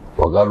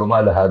wa qalu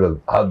ma la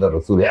hadha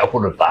rasul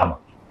ya'kulu at-ta'ama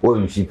wa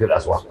yamshi fil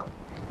aswaq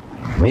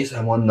me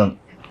yasa wannan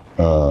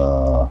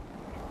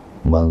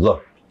manzo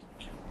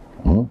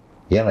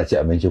yana ci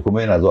abinci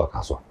kuma yana zuwa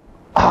kasuwa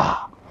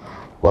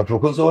wato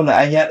kun san wannan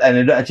an yada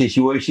ne don a ce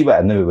shi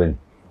ba annabi bane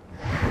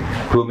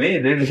to me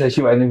da dalilin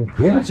shi ba annabi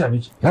yana ci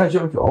abinci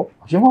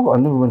shi ma ba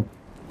annabi bane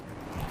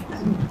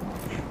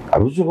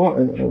abinci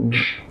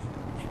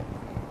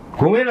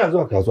kuma yana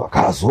zuwa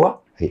kasuwa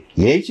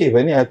ya yi ce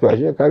bane a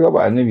tuwashe kaga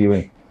ba annabi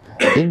bane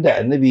inda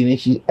annabi ne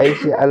shi ai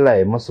sai Allah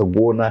ya masa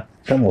gona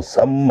ta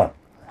musamman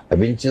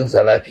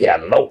abincinsa lafiya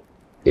lau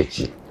ya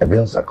ci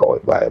abinsa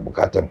kawai ba ya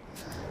bukatan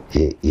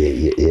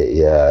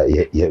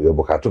ya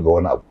bukatu ga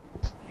wani abu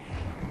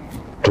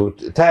to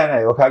ta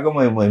yana yau kaga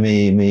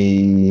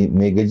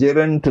mai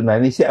gajeren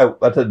tunani sai a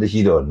batar da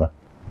shi da wannan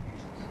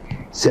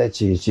sai a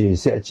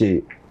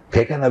ce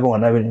kai kana bin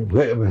wannan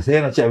abin sai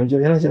yana ci abinci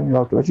yana ci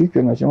abinci to shi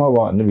kenan shi ma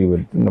ba annabi ba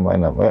tunda ma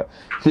yana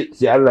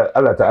sai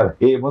Allah ta'ala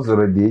masu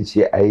raddi ya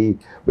ce ai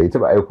bai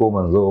taba aiko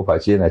manzo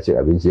face yana cin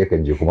abinci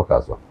yakan je kuma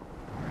kasuwa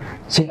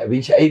cin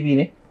abinci aibi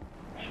ne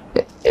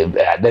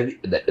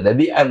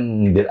ɗabi'an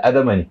bil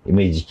adama ne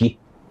mai jiki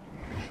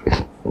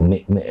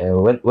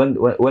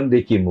wanda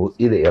yake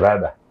motsi da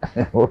irada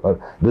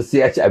duk sai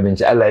ya ci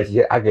abinci Allah ya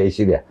ce haka ya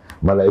shirya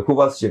mala'iku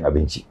ba su cin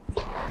abinci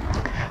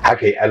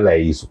haka yi Allah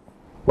ya yi su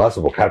ba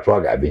su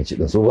bukatuwa ga abinci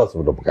din su ba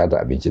su da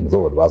bukatar abinci din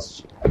saboda ba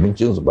su ci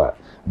abincin su ba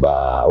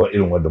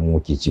irin wanda mu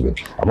muke ci bane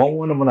amma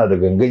wani muna da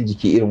gangan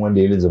jiki irin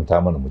wanda ya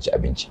lizumta mana mu ci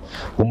abinci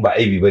kun ba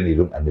aibi bane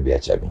don annabi ya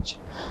ci abinci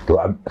to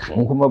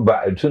kuma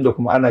ba tun da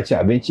kuma ana cin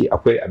abinci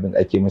akwai abin da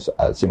ake musu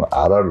a cikin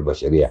ararul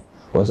bashariya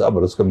wasu abu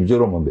da suka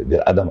bijiro mun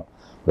bil adama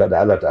da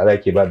Allah ta'ala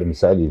yake ba da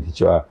misali da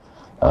cewa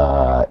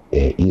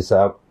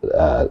Isa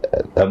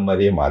dan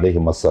Maryam alaihi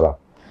assalam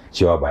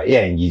cewa ba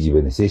iyayen giji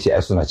bane sai shi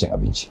ai suna cin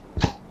abinci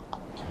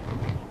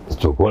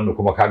to wanda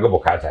kuma kaga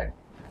bukata ne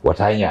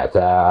wata hanya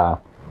ta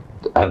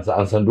an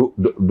san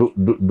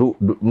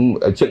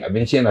cin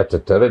abinci yana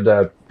tattare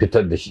da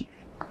fitar da shi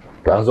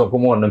to an san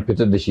kuma wannan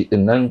fitar da shi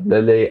din nan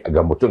lalle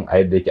ga mutum a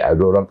yadda yake a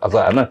doron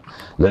ƙasa a nan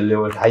lalle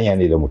wata hanya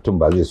ne da mutum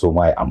ba zai so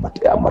ma ya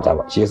ambata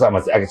ba shi yasa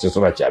masu aka ce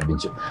suna ci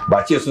abinci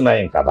ba ce suna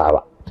yin kaza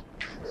ba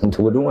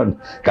to duk wannan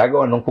kaga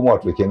wannan kuma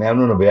wato kenan ya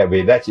nuna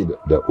bai dace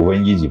da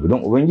ubangiji ba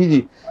don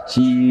ubangiji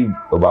shi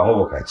ba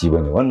mabukaci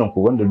bane wannan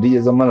ko wanda duk ya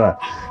zama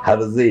har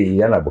zai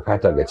yana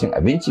bukata ga cin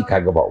abinci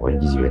kaga ba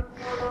ubangiji bane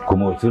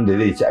kuma mutum da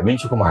zai ci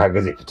abinci kuma kaga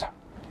zai fita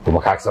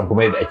kuma ka san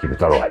kuma yadda ake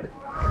fitarwa din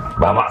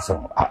ba ma a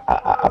san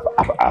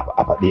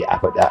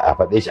a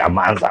faɗe shi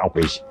amma an san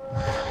akwai shi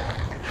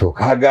to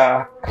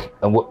kaga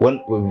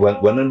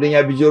wannan dan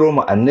ya bijiro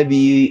mu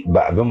annabi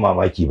ba abin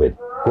mamaki bane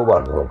ko ba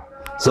ruwa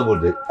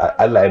saboda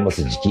Allah ya masa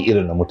jiki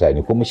irin na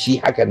mutane kuma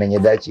shi haka nan ya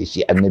dace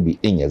shi annabi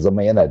din ya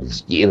zama yana da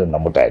jiki irin na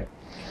mutane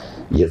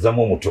ya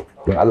zama mutum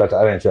don Allah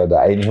ta'ala ya cewa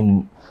da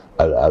ainihin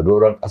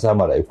al'adoran ƙasa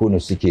mala'iku ne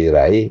suke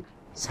raye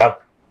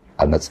tsaf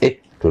a natse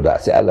to da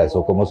sai Allah ya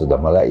sauko musu da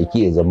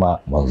mala'iki ya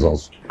zama manzon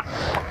su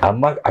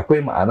amma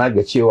akwai ma'ana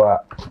ga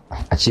cewa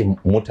a ce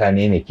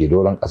mutane ne ke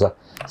doron ƙasa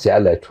sai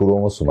Allah ya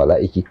turo musu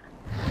mala'iki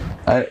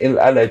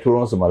in Allah ya turo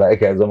musu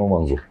mala'ika ya zama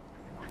manzo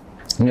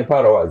in ya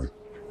fara wa'azi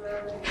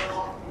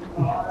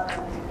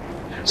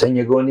can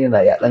ya ga wani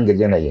yana ya dan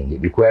gaje na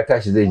yangabi ko ya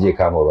tashi zai je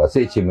kama ruwa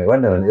sai ya ce mai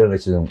wannan irin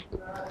rashin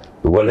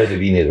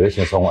waladabi ne da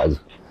rashin son wa'azi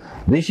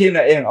dan shi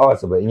yana yin awa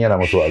 70 yana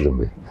masa wa'azin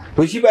bai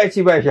to shi ba ya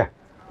ci ba ya sha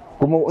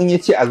kuma in ya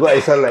ce a zo a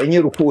yi sallah in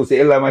yi ruku'u sai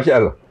illa masha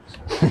Allah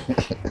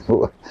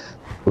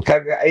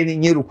kaga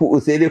ainihin yin ruku'u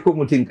sai dai ko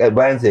mutum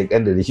bayan sa ya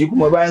kandare shi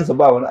kuma bayan sa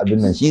ba wani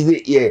abin nan shi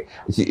zai iya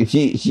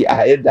shi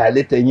a yadda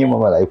halittar yi ma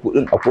mala'iku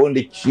din akwai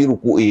wanda shi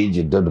ruku'u yayi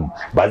jiddadin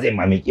ba zai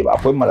ma miƙe ba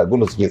akwai mala'iku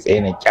da suke tsaye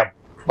ne kyam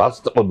ba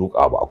su taɓa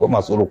duka ba akwai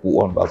masu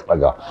ruku'u ba su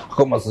ɗaga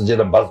akwai masu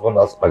jidan ba su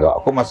ɗaga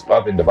akwai masu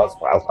tafin da ba su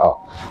fasawa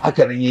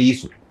haka nan yayi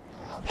su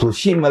to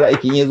shi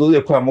mala'ikin ya zo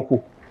zai koya muku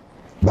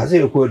ba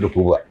zai koyar da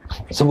ku ba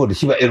saboda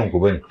shi ba irin ku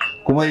bane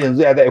kuma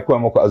yanzu ya da koya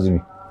muku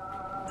azumi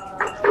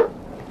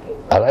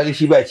alhali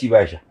shi ba ci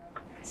ba sha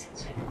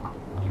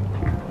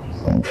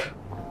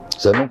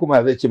sannan kuma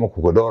zai ce muku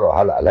ku daura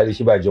wahala alhali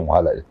shi ba jin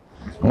wahala din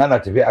ana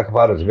tafiya aka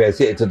fara tafiya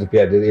sai ita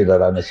tafiya dare da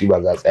rana shi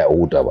ba za a tsaya a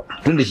huta ba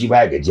tunda shi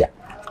baya gajiya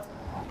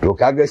to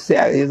kaga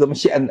sai ya zama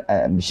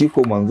shi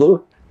ko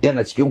manzo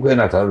yana cikin ku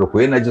yana tare da ku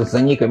yana jin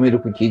sanyi kamar da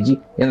kuke ji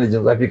yana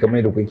jin zafi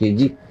kamar da kuke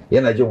ji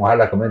yana jin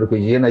wahala kamar da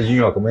kuke ji yana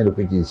jin yawa kamar da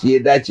kuke ji shi ya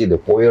dace da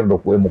koyar da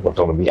koyi muku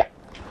tarbiyya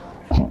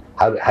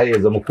har ya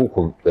zama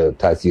ku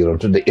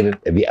tasirantu da irin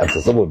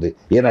ɗabi'arsa saboda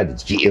yana da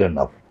jiki irin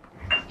naku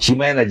shi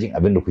ma yana jin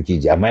abin da kuke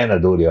ji amma yana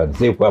daurewa ne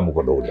sai koya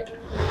muku daurewa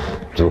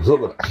to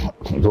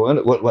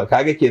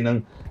kaga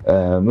kenan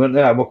mun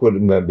ina muku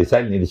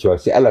misali ne da cewa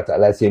sai Allah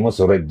ta'ala sai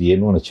musu raddi ya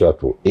nuna cewa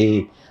to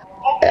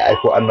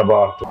ko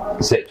annabawa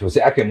to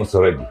sai aka yi musu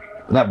raddi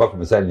ina baku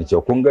misali ne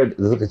cewa kun ga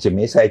da suka ce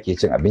me yasa yake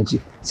cin abinci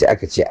sai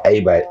aka ce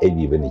ai ba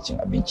aibi bane cin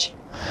abinci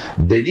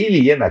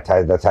dalili yana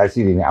da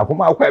tasiri ne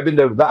kuma akwai abin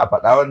da za a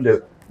faɗa wanda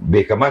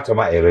bai kamata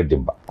ma a yi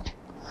raddin ba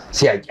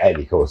sai a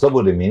kyale kawai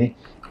saboda mene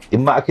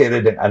in ma aka yi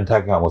radin an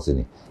taka musu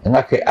ne in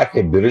aka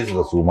yi biris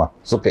da su ma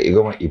suka yi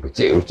gama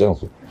ifice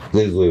su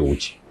zai zo ya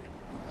wuce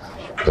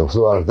da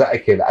su za a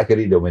kai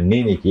la'akari da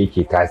wanne ne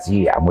yake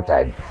tasiri a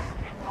mutane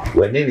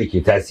wanne ne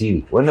ke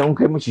tasiri wannan in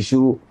kai mishi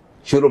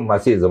shirin ma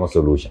sai ya zama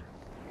solution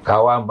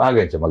kawa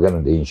magance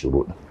magana da yin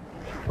shiru din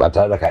ba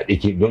tare da ka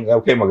ɗiki don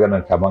kai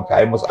magana kaman ka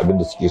yi musu abin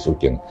da suke so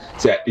kenan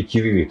sai a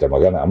ɗiki ta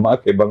magana amma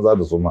aka yi banza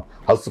da su ma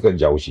har sukan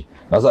jawo shi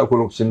na sa akwai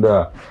lokacin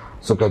da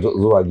suka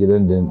zuwa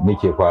gidan da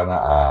nake kwana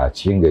a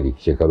cikin gari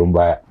shekarun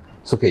baya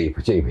suka yi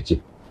fice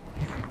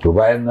to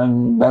bayan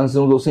nan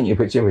sun zo sun yi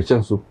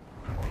ficen su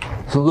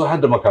sun zo har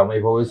da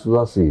makamai fa wai su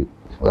za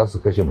su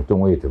kashe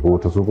mutum wai ya tafi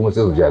wata su kuma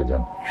sai su ji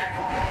aljanna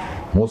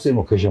mu sai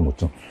mu kashe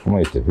mutum kuma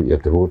ya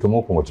tafi wata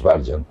mu kuma tafi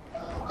aljanna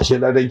ashe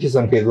ladan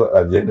kisan kai zuwa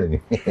aljanna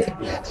ne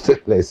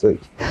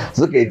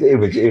suka yi ta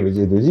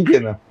ifice to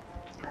shikenan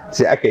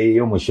sai aka yi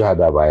yau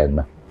shahada bayan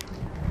nan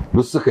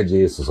duk suka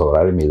je su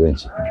saurari me zan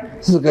ce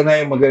suka na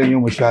yi maganar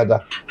yau shahada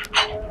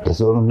da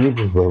sauran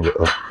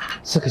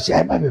suka ce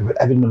ai ba bai faɗi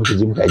abin da muka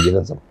je muka a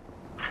gidansa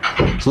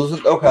su sun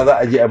ɗauka za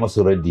a je a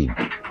masu raddi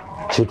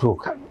ce to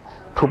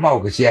ma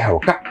ka ce ya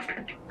hauka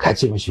ka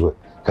ce mashi wai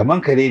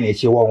kaman kare ne ya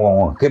ce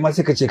wan kai ma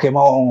sai ka ce kai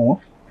ma wan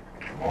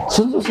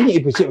sun zo sun yi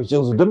ifice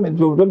su don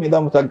me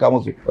za mu tanka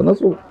musu wannan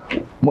su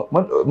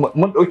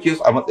mun ɗauke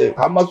su a matsayin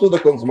har ma su da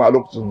kansu ma a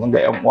lokacin sun ga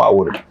yan uwa a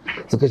wurin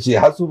suka ce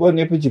har su ba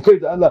ne fice kai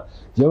da Allah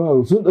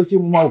jama'a sun ɗauke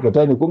mu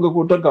mahaukata ne kun ga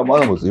ko tanka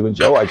ma mu su yi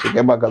ciyawa ce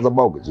kai ma ka san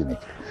mahaukaci ne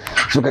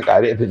suka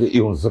kare ifice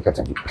ihun suka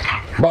tafi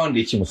ba wanda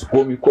ya ce musu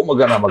komi ko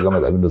magana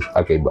da abin da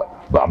aka yi ba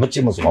a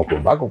mace musu mako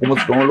ba haka kuma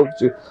suka wani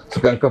lokaci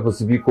sukan kafa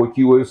su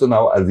bikoki wai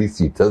suna wa'azi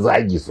su ta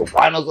zagi su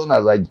kwana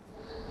suna zagi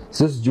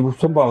sai su ji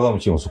sun ba za mu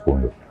ce musu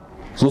komi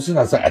su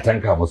suna son a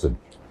tanka musu ne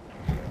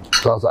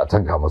a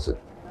tanka musu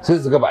sai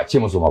su ga ba a ce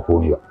musu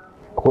makomi ba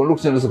akwai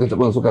lokacin da suka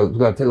taɓa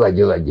suka ta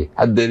zage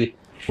har dare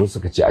ko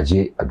suka ce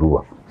aje a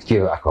duba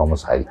suke a kawo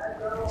musu hari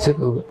sai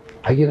ka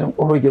a gidan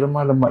ƙofar gidan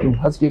malam ma'in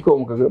haske kawai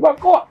muka ga ba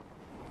kowa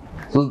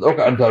sun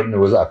ɗauka an taru ne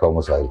ba za a kawo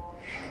musu hari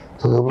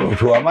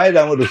to amma ya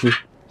damu da su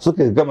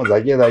suka gama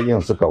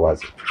zage-zagen suka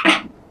watsa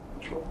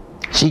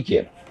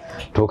shikenan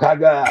to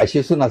kaga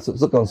ashe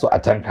sukan so a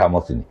tanka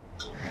musu ne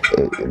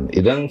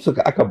idan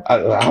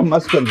har ma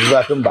sukan ji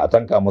zafin ba a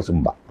tanka musu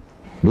ba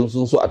don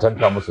sun so a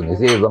tanka musu ne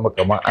sai ya zama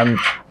kamar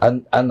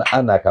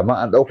ana kamar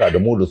an dauka da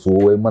mu da su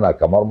wai muna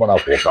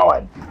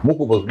kokawa ne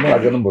muku ba muna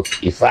ganin ba su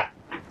isa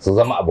su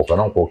zama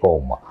abokanan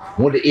kokawan ma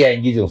mu da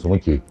iyayen gijin su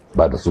muke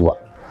ba da su ba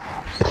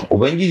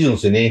ubangijin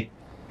su ne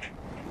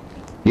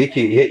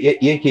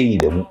yake yi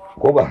da mu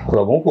ko ba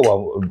mu ko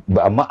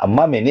ba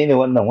amma menene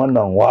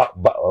wannan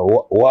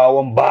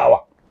wawan bawa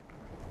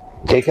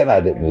kai kana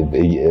da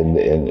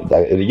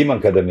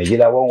rigimanka da mai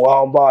gida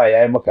wawan bawa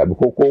ya yi maka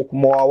ko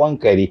kuma wawan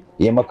kare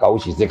ya yi maka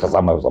wuce sai ka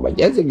samu masa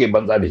baki yanzu kai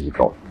banza da shi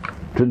kawai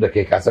tun da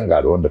kai ka san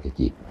ga da wanda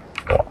kake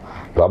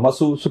to amma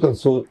su sukan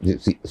so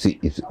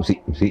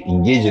su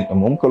engage din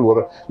mun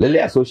kalwar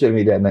lalle a social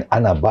media nan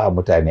ana ba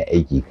mutane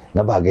aiki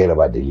na ba gaira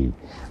ba dalili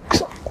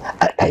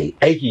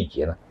aikin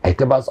kenan ai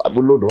ta ba su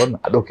abullo da wannan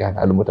a dauke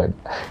hankalin mutane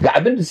ga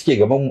abin da suke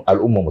gaban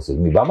al'umma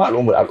musulmi ba ma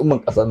al'umman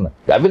kasar nan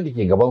ga abin da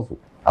ke gaban su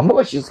amma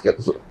ba shi suke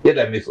ya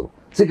dame su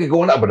sai ka ga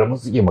wani abu da mun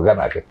suke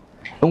magana kai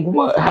in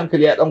kuma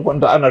hankali ya dan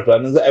kwanta ana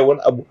tunanin za a yi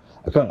wani abu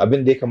akan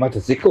abin da ya kamata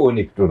sai kawai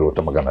ne fito da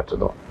wata magana ta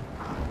dawa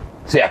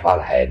sai a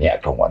fara hayaniya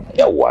akan wannan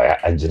yawwa ya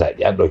an ji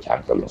daɗi an ɗauki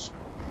hankalinsu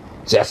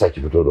sai a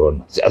sake fito da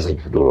wannan sai a sake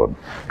fito da wannan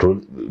to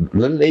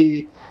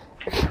lallai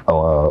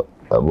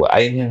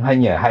ainihin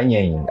hanyar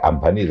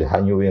amfani da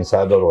hanyoyin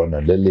sadarwa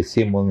nan lallai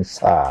sai mun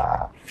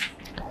sa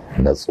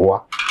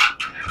natsuwa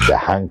da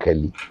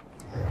hankali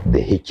da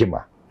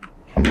hikima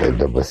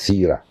da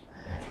basira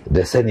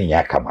da sanin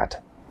ya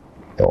kamata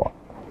yawa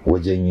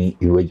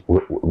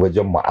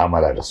wajen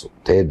mu'amala da su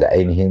ta yadda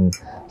ainihin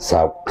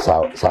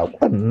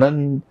saƙon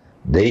nan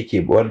da yake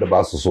wanda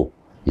ba su so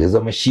ya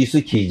zama shi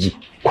suke ji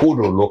ko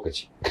da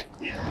lokaci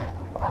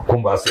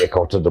kun ba su iya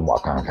kautar da mu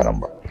akan hakanan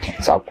ba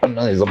saƙon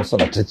nan ya zama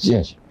suna ta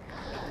ciyan shi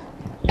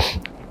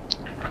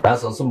na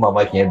san sun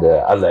mamakin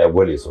yadda Allah ya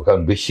gwale su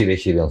kan duk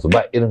shirye-shiryen su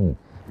ba irin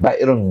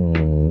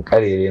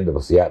karerayen da ba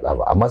su yada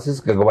ba amma sai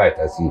suka ga ba ya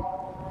tasiri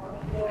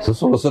su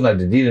suna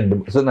dilin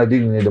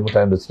ne da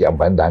mutanen da suke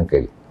amfani da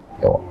hankali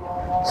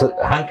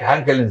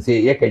hankalin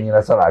sai yakan yi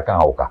nasara akan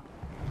hauka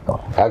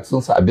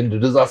sun sa abin da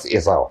duk za su iya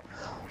sawa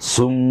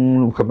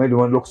sun kamar da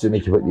wani lokaci ne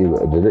ke faɗi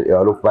da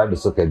daɗewa lokacin da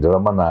suka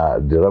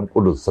diran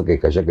kudus suka yi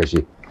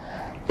kashe-kashe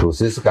to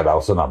sai suka dawo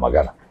suna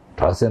magana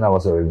to sai na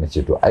masa rai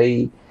ce to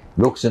ai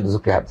lokacin da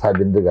suka yi sa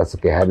bindiga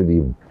suka yi harbi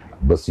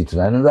ba su yi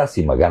tunanin za su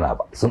yi magana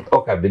ba sun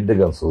ɗauka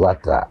bindigan su za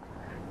ta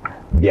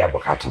biya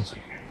bukatunsu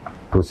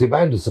to sai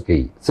bayan da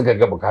suka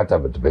ga bukata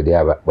ba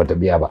ta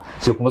biya ba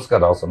sai kuma suka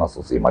dawo suna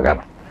so su yi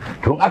magana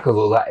tun aka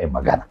zo za a yi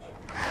magana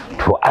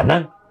to a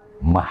nan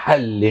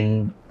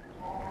mahallin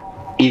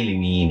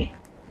ilimi ne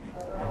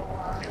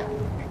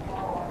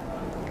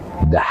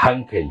da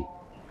hankali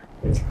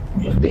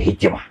da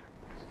hikima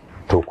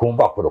to kuma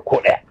ba ku da ko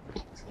ɗaya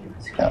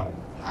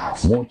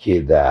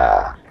muke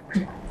da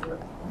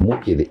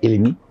muke da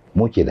ilimi,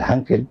 muke da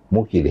hankali,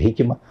 muke da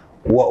hikima,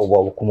 uwa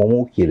uba kuma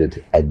muke da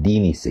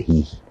addini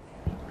sahihi.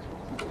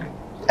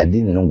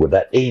 Addini nan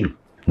guda ɗaya ne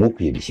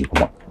muke da shi,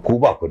 kuma ku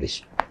ba ku da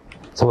shi.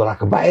 Saboda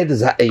haka ba yadda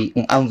za a yi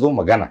in an zo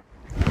magana,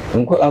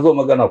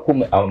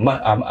 kuma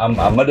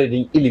a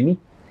madadin ilimi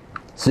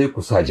sai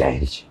ku sa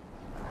jahilci,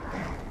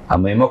 a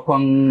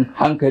maimakon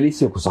hankali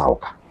sai ku sa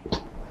hauka,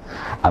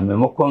 a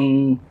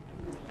maimakon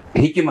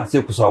hikima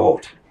sai ku sa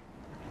wauta.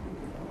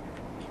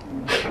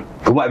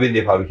 Kuma abin da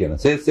ya faru kenan,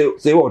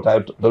 sai wauta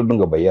ta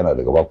dinga bayyana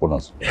daga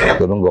bakunansu, ta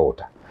dinga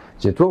wauta.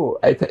 Ce to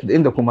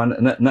inda kuma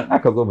nan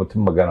aka zo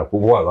mutum magana ko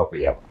ba za ku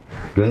iya ba.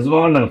 To yanzu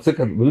ma wannan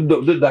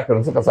duk da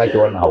haka suka sake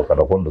wannan hauka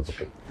da kwanda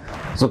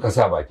suka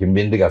sa bakin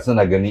bindiga,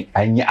 suna gani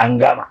an yi an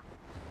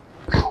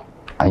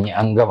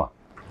gama.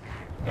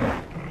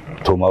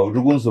 To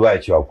maudugunsu ba ya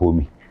cewa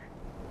komi,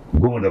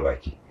 gumu da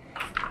baki.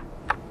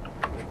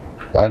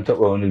 An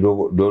taɓa wani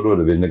dodo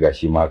da bindiga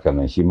shi ma haka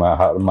nan, shi ma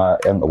har ma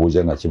 'yan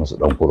Abuja na ce masu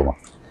ɗan kurma.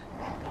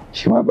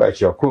 Shi ma ba ya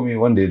cewa komi,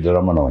 wanda ya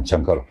dara mana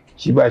wancan karo,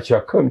 shi ba ya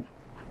cewa komi.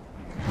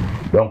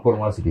 Ɗan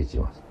kurma suke ce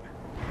masa.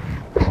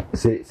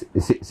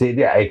 Sai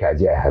dai a aika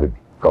je a harbi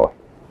kawai.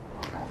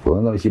 To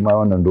wannan shi ma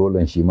wannan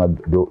dolon, shi ma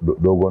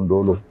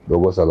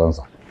dogon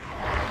salansa.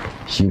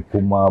 Shi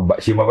ma ba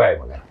ya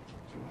magana.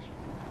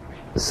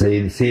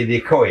 Sai dai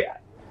kawai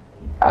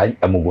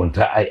a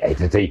mugunta ai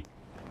ta tai.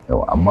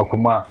 Amma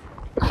kuma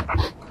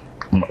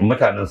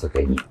mutanen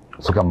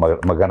sukan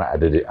magana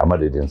a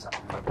madadinsa.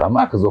 To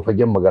amma aka zo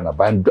fagen magana,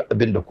 bayan duk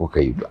abin da kuka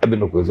yi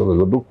so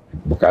ga duk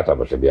bukata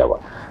ba ta biya ba,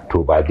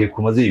 to ba dai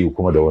kuma zai yi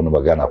kuma da wani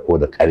magana ko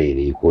da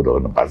karere ko da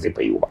wani, ba zai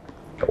fayu ba.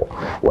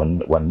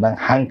 Wannan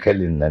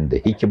hankalin nan da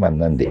hikiman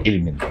nan da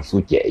ilimin nan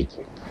suke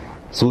aiki,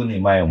 su ne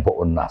ma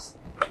yanfa'un nas,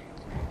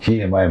 shi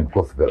ne ma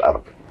yanfa'u bil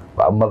ard,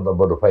 fa amma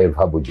zabadu fa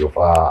yadhhabu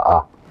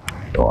jufa'a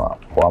wa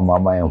amma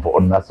ma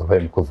yanfa'un nas fa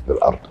yanfa'u bil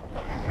ard.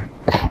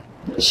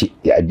 Shi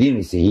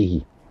addini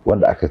sahihi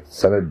wanda aka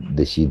sanar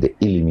da shi da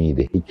ilimi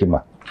da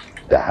hikima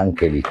da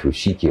hankali, to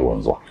shi ke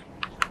wanzuwa.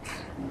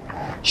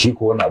 Shi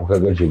ko wani abu ka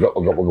gan shi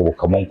gaba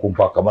kaman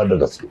kumfa, kamar da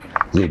gaske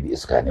zai bi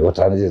iska ne,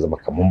 wata rana zai zama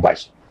kaman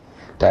bashi.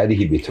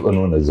 Tarihi bai taɓa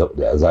nuna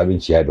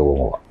zalunci ya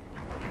dawoma ba,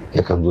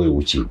 yakan zo ya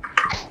wuce.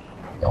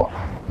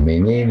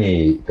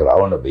 Menene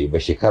Fir'auna bai ba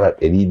shekara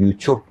 200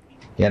 cur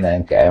yana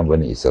yanka 'ya'yan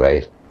bani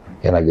Isra'il,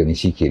 yana ganin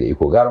shi ke da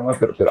iko. Gara ma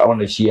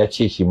Fir'auna shi ya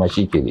ce shi ma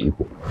shi ke da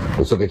iko,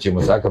 da suka ce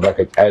masa haka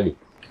zaka kyale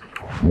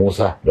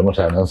Musa da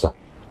mutanensa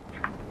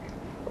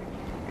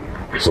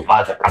su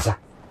ɓata ƙasa,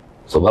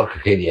 su bar ka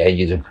kai da yayin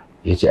gijinka.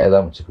 Ya ce ai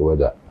za mu ci gaba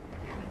da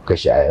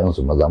kashe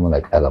 'ya'yansu maza,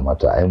 muna ƙyala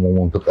mata, ai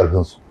mun fi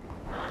ƙarfinsu.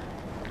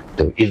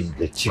 Da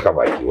da cika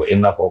baki, wa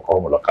inna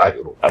fawqahum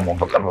laqahiru, ai mun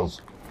fi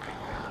ƙarfinsu.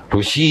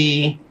 To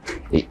shi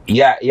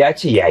ya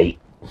ce yayi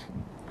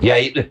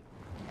din,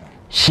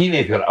 shi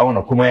ne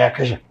Fir'auna kuma ya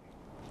kashe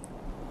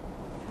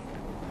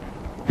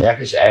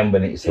 'ya'yan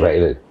bani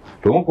Isra'ila.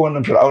 To muku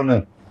wannan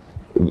Fir'aunan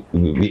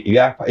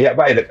ya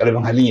ba da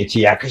ƙarfin halin ya ce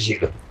ya kashe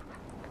din.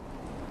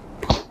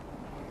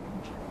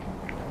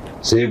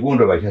 Sai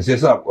gunda bakin, sai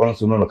suna ƙoƙarin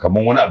su nuna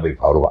kamar wani abu bai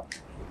faru ba,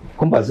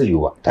 kuma ba zai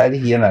yiwu ba.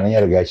 Tarihi yana nan ya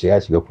riga ya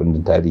shiga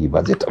kundin tarihi,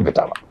 ba zai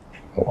tabbata ba.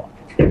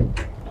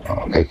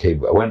 Kai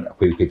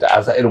akwai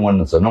ta'asa irin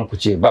wannan, sannan ku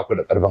ce ba ku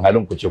da ƙarfin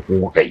halin ku ce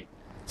ku kai,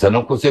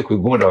 sannan ku sai ku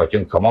guma da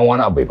bakin kamar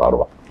wani abu bai faru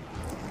ba,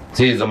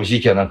 sai ya zama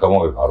shikenan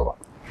kamar bai faru ba.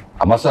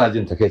 Amma suna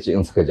jin takaici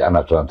in suka ji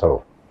ana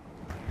tunatarwa,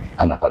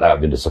 ana faɗa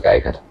abin da suka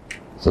aikata,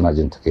 suna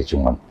jin takaicin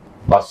wannan,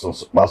 ba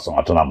su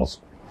a tuna musu.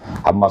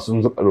 Amma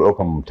sun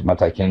ɗaukan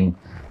matakin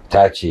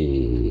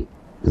tace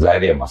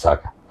zariyar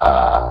masaka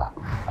a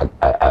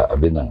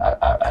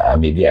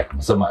media,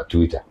 musamman a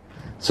Twitter,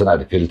 suna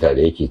da filter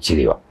da yake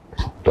cirewa.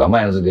 To amma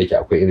yanzu da yake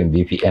akwai irin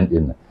VPN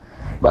din nan,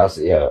 ba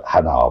su iya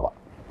hanawa ba.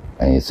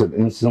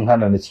 In sun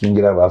hana na cikin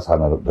gida, ba su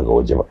hana daga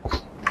waje ba.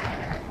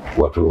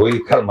 Wato wai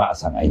kar ma a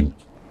san an yi,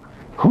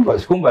 kun ba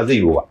zai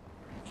yiwu ba.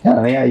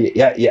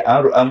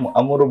 Yana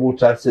an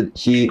rubuta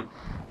shi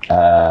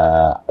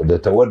da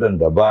tawadan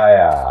da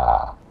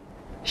baya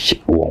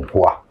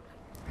wankuwa,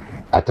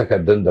 a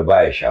takardar da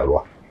baya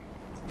sharuwa.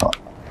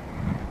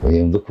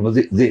 Yanzu kuma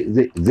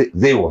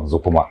zai wanzu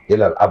kuma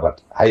ilal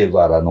abad, har ya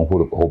zuwa ranar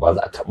huru ƙaho, ba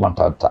za a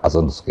tabbata ta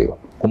asan da suka yi ba,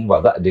 kuma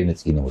ba za a daina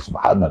tsine musu ba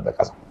har nan da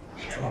ƙasa.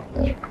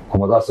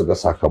 Kuma za su ga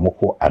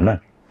sakamako a nan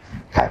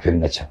kafin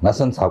na can. Na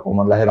san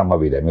sakamakon lahira ma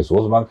bai dame su,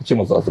 wasu ma ka ce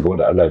masu za su gaba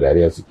da Allah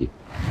dariya suke.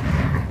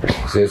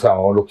 Sai sa ma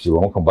wani lokaci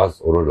ba mukan ba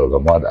su tsoro da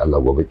gamuwa da Allah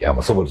gobe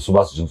kiyama, saboda su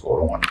ba su jin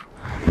tsoron wannan.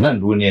 Nan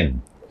duniyan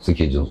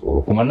suke jin tsoro,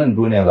 kuma nan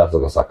duniyan za su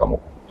ga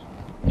sakamako.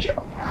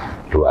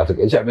 To a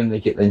takaice abin da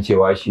nake dan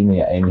cewa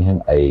shine ainihin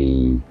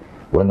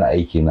wannan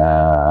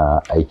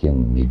aikin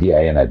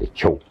media yana da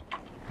kyau,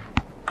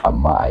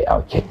 amma ai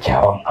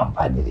kyakkyawan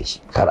amfani da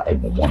shi, kar ai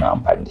mummunan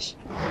amfani da shi.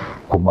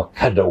 Kuma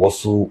kada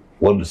wasu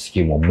wanda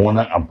suke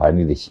mummunan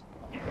amfani da shi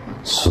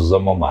su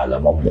zama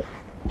malaman mu,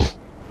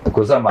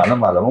 ko zama na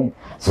malaman mu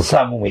su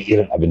samu mai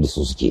irin abin da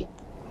su suke.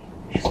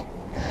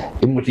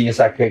 In mutum ya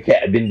sa kai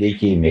abin da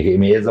yake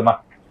me ya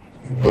zama,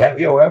 ya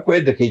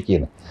koyar da kai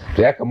kenan.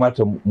 To ya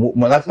kamata mu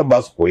na san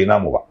ba su koyi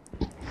namu ba,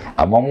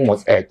 amma mu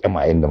tsaya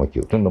kyama inda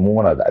muke tunda mu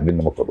muna da abin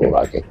da muka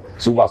dora kai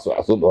su ba su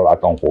sun dora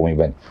kan komai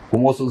bane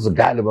kuma wasu su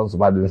galiban su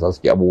ma da nasa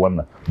suke abubuwan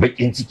nan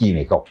bakin ciki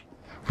ne kawai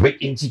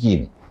bakin ciki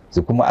ne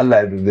sai kuma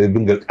Allah ya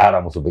dinga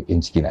ƙara musu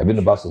bakin ciki ne abin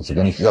da ba su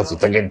gani shi za su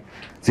ta gani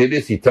sai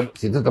dai su ta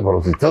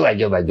tafaru su ta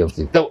zage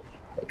su ta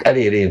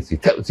karerayin su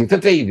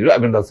ta yi duk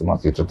abin da su ma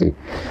su ta yi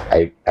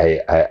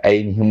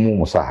ainihin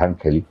mu sa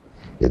hankali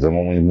ya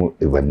zama mu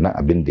wannan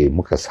abin da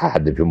muka sa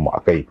hadafin mu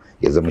akai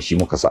ya zama shi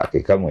muka sa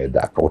akai kan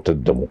yadda aka wutar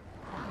da mu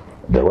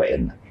da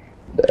wa'annan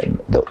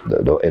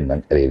da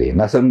wa'annan karerayi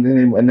na san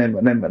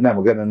na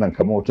magana nan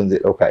kamar mutum zai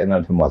dauka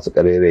ina nufin masu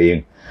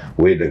karerayin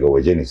wai daga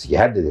waje ne suke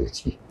har daga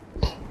ciki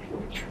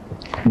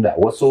da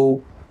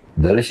wasu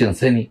da rashin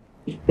sani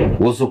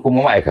wasu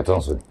kuma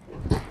ma'aikatan su ne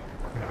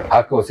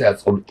haka sai a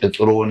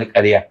tsiro wani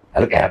ƙarya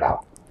a rika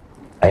yadawa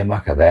ai ma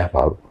kaza ya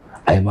faru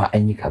ai ma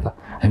an yi kaza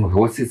ai ma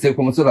wasu sai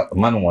kuma suna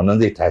tsammanin wannan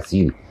zai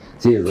tasiri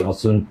sai ya zama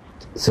sun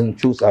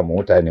cusa ma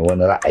mutane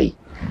wani ra'ayi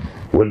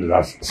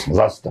wanda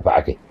za su tafi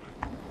akai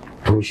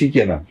to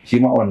shikenan shi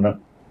ma wannan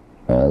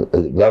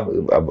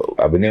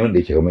abu ne wanda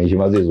yake kamar shi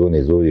ma zai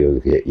zo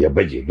ya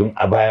baje don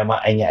a baya ma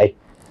an yi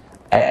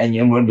an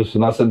yi wanda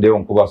suna san da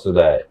yawan ku ba su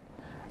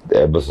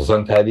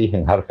san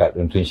tarihin harka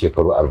din tun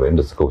shekaru 40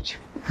 da suka wuce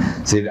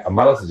sai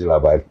amma za su ji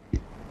labari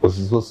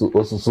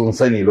wasu sun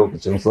sani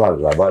lokacin suna da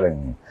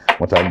labarin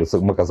mutanen da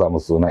muka samu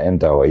suna 'yan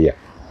tawayya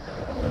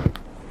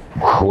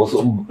wasu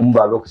in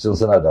ba lokacin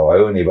suna da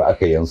wayo ne ba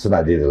aka yanzu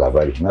suna da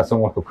labari na san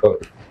wani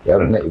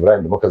yaron na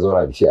Ibrahim da muka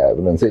zauna da shi a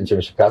abin sai in ce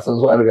mishi ka san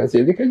su an riga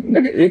sai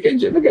kan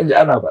ji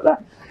ana faɗa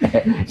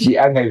shi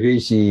an haife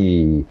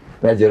shi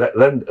na ji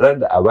ran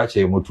da Abacha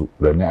ya mutu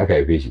ne aka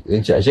haife shi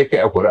in ce ashe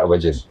kai a kori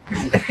Abacha ne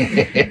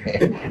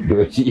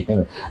to shi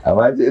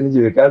amma ce in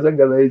ji ka san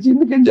kaza ya ce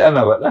kan ji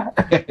ana faɗa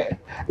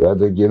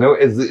wato kenan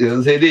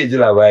yanzu sai dai ya ji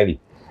labari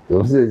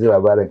yanzu sai ya ji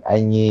labarin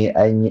an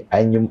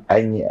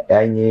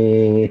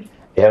yi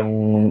yan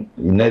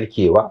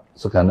narkewa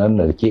suka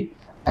nan narke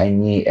an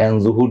yi yan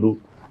zuhudu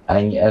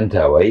an yi yan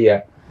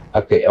tawayya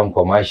aka yi yan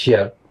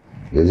commercial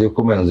da zai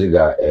kuma yanzu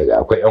ga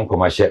akwai yan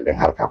commercial din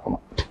harka kuma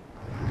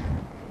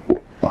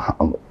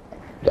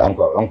yan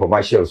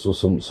commercial su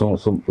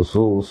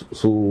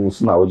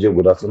suna waje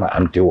guda suna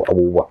antewa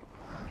abubuwa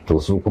to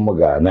su kuma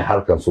ga na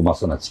harkan su ma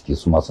suna ciki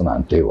su ma suna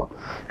antewa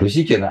to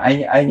shikenan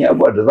an yi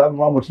abubuwa da zamu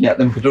ma mutum ya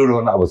dan fito da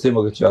wani abu sai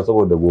muga cewa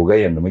saboda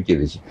gogayyan da muke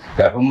da shi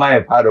kafin ma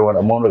ya fara wani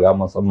amma riga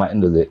mun san ma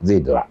inda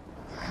zai dira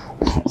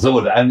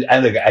saboda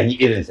an riga an yi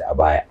irin shi a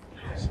baya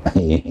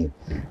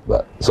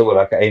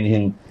saboda haka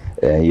ainihin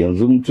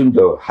yanzu tun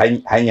da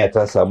hanya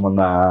ta samu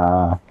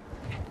na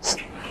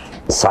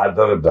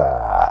sadar da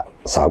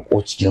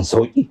sako cikin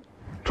sauki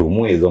to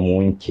mu ya zama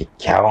mun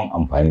kyakkyawan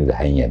amfani da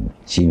hanyar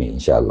shine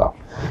insha Allah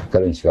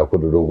karin cika ku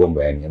da dogon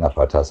bayani ina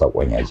fata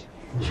sakon ya ji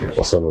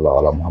wa sallallahu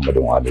ala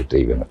muhammadin wa alihi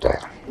tayyibin tahir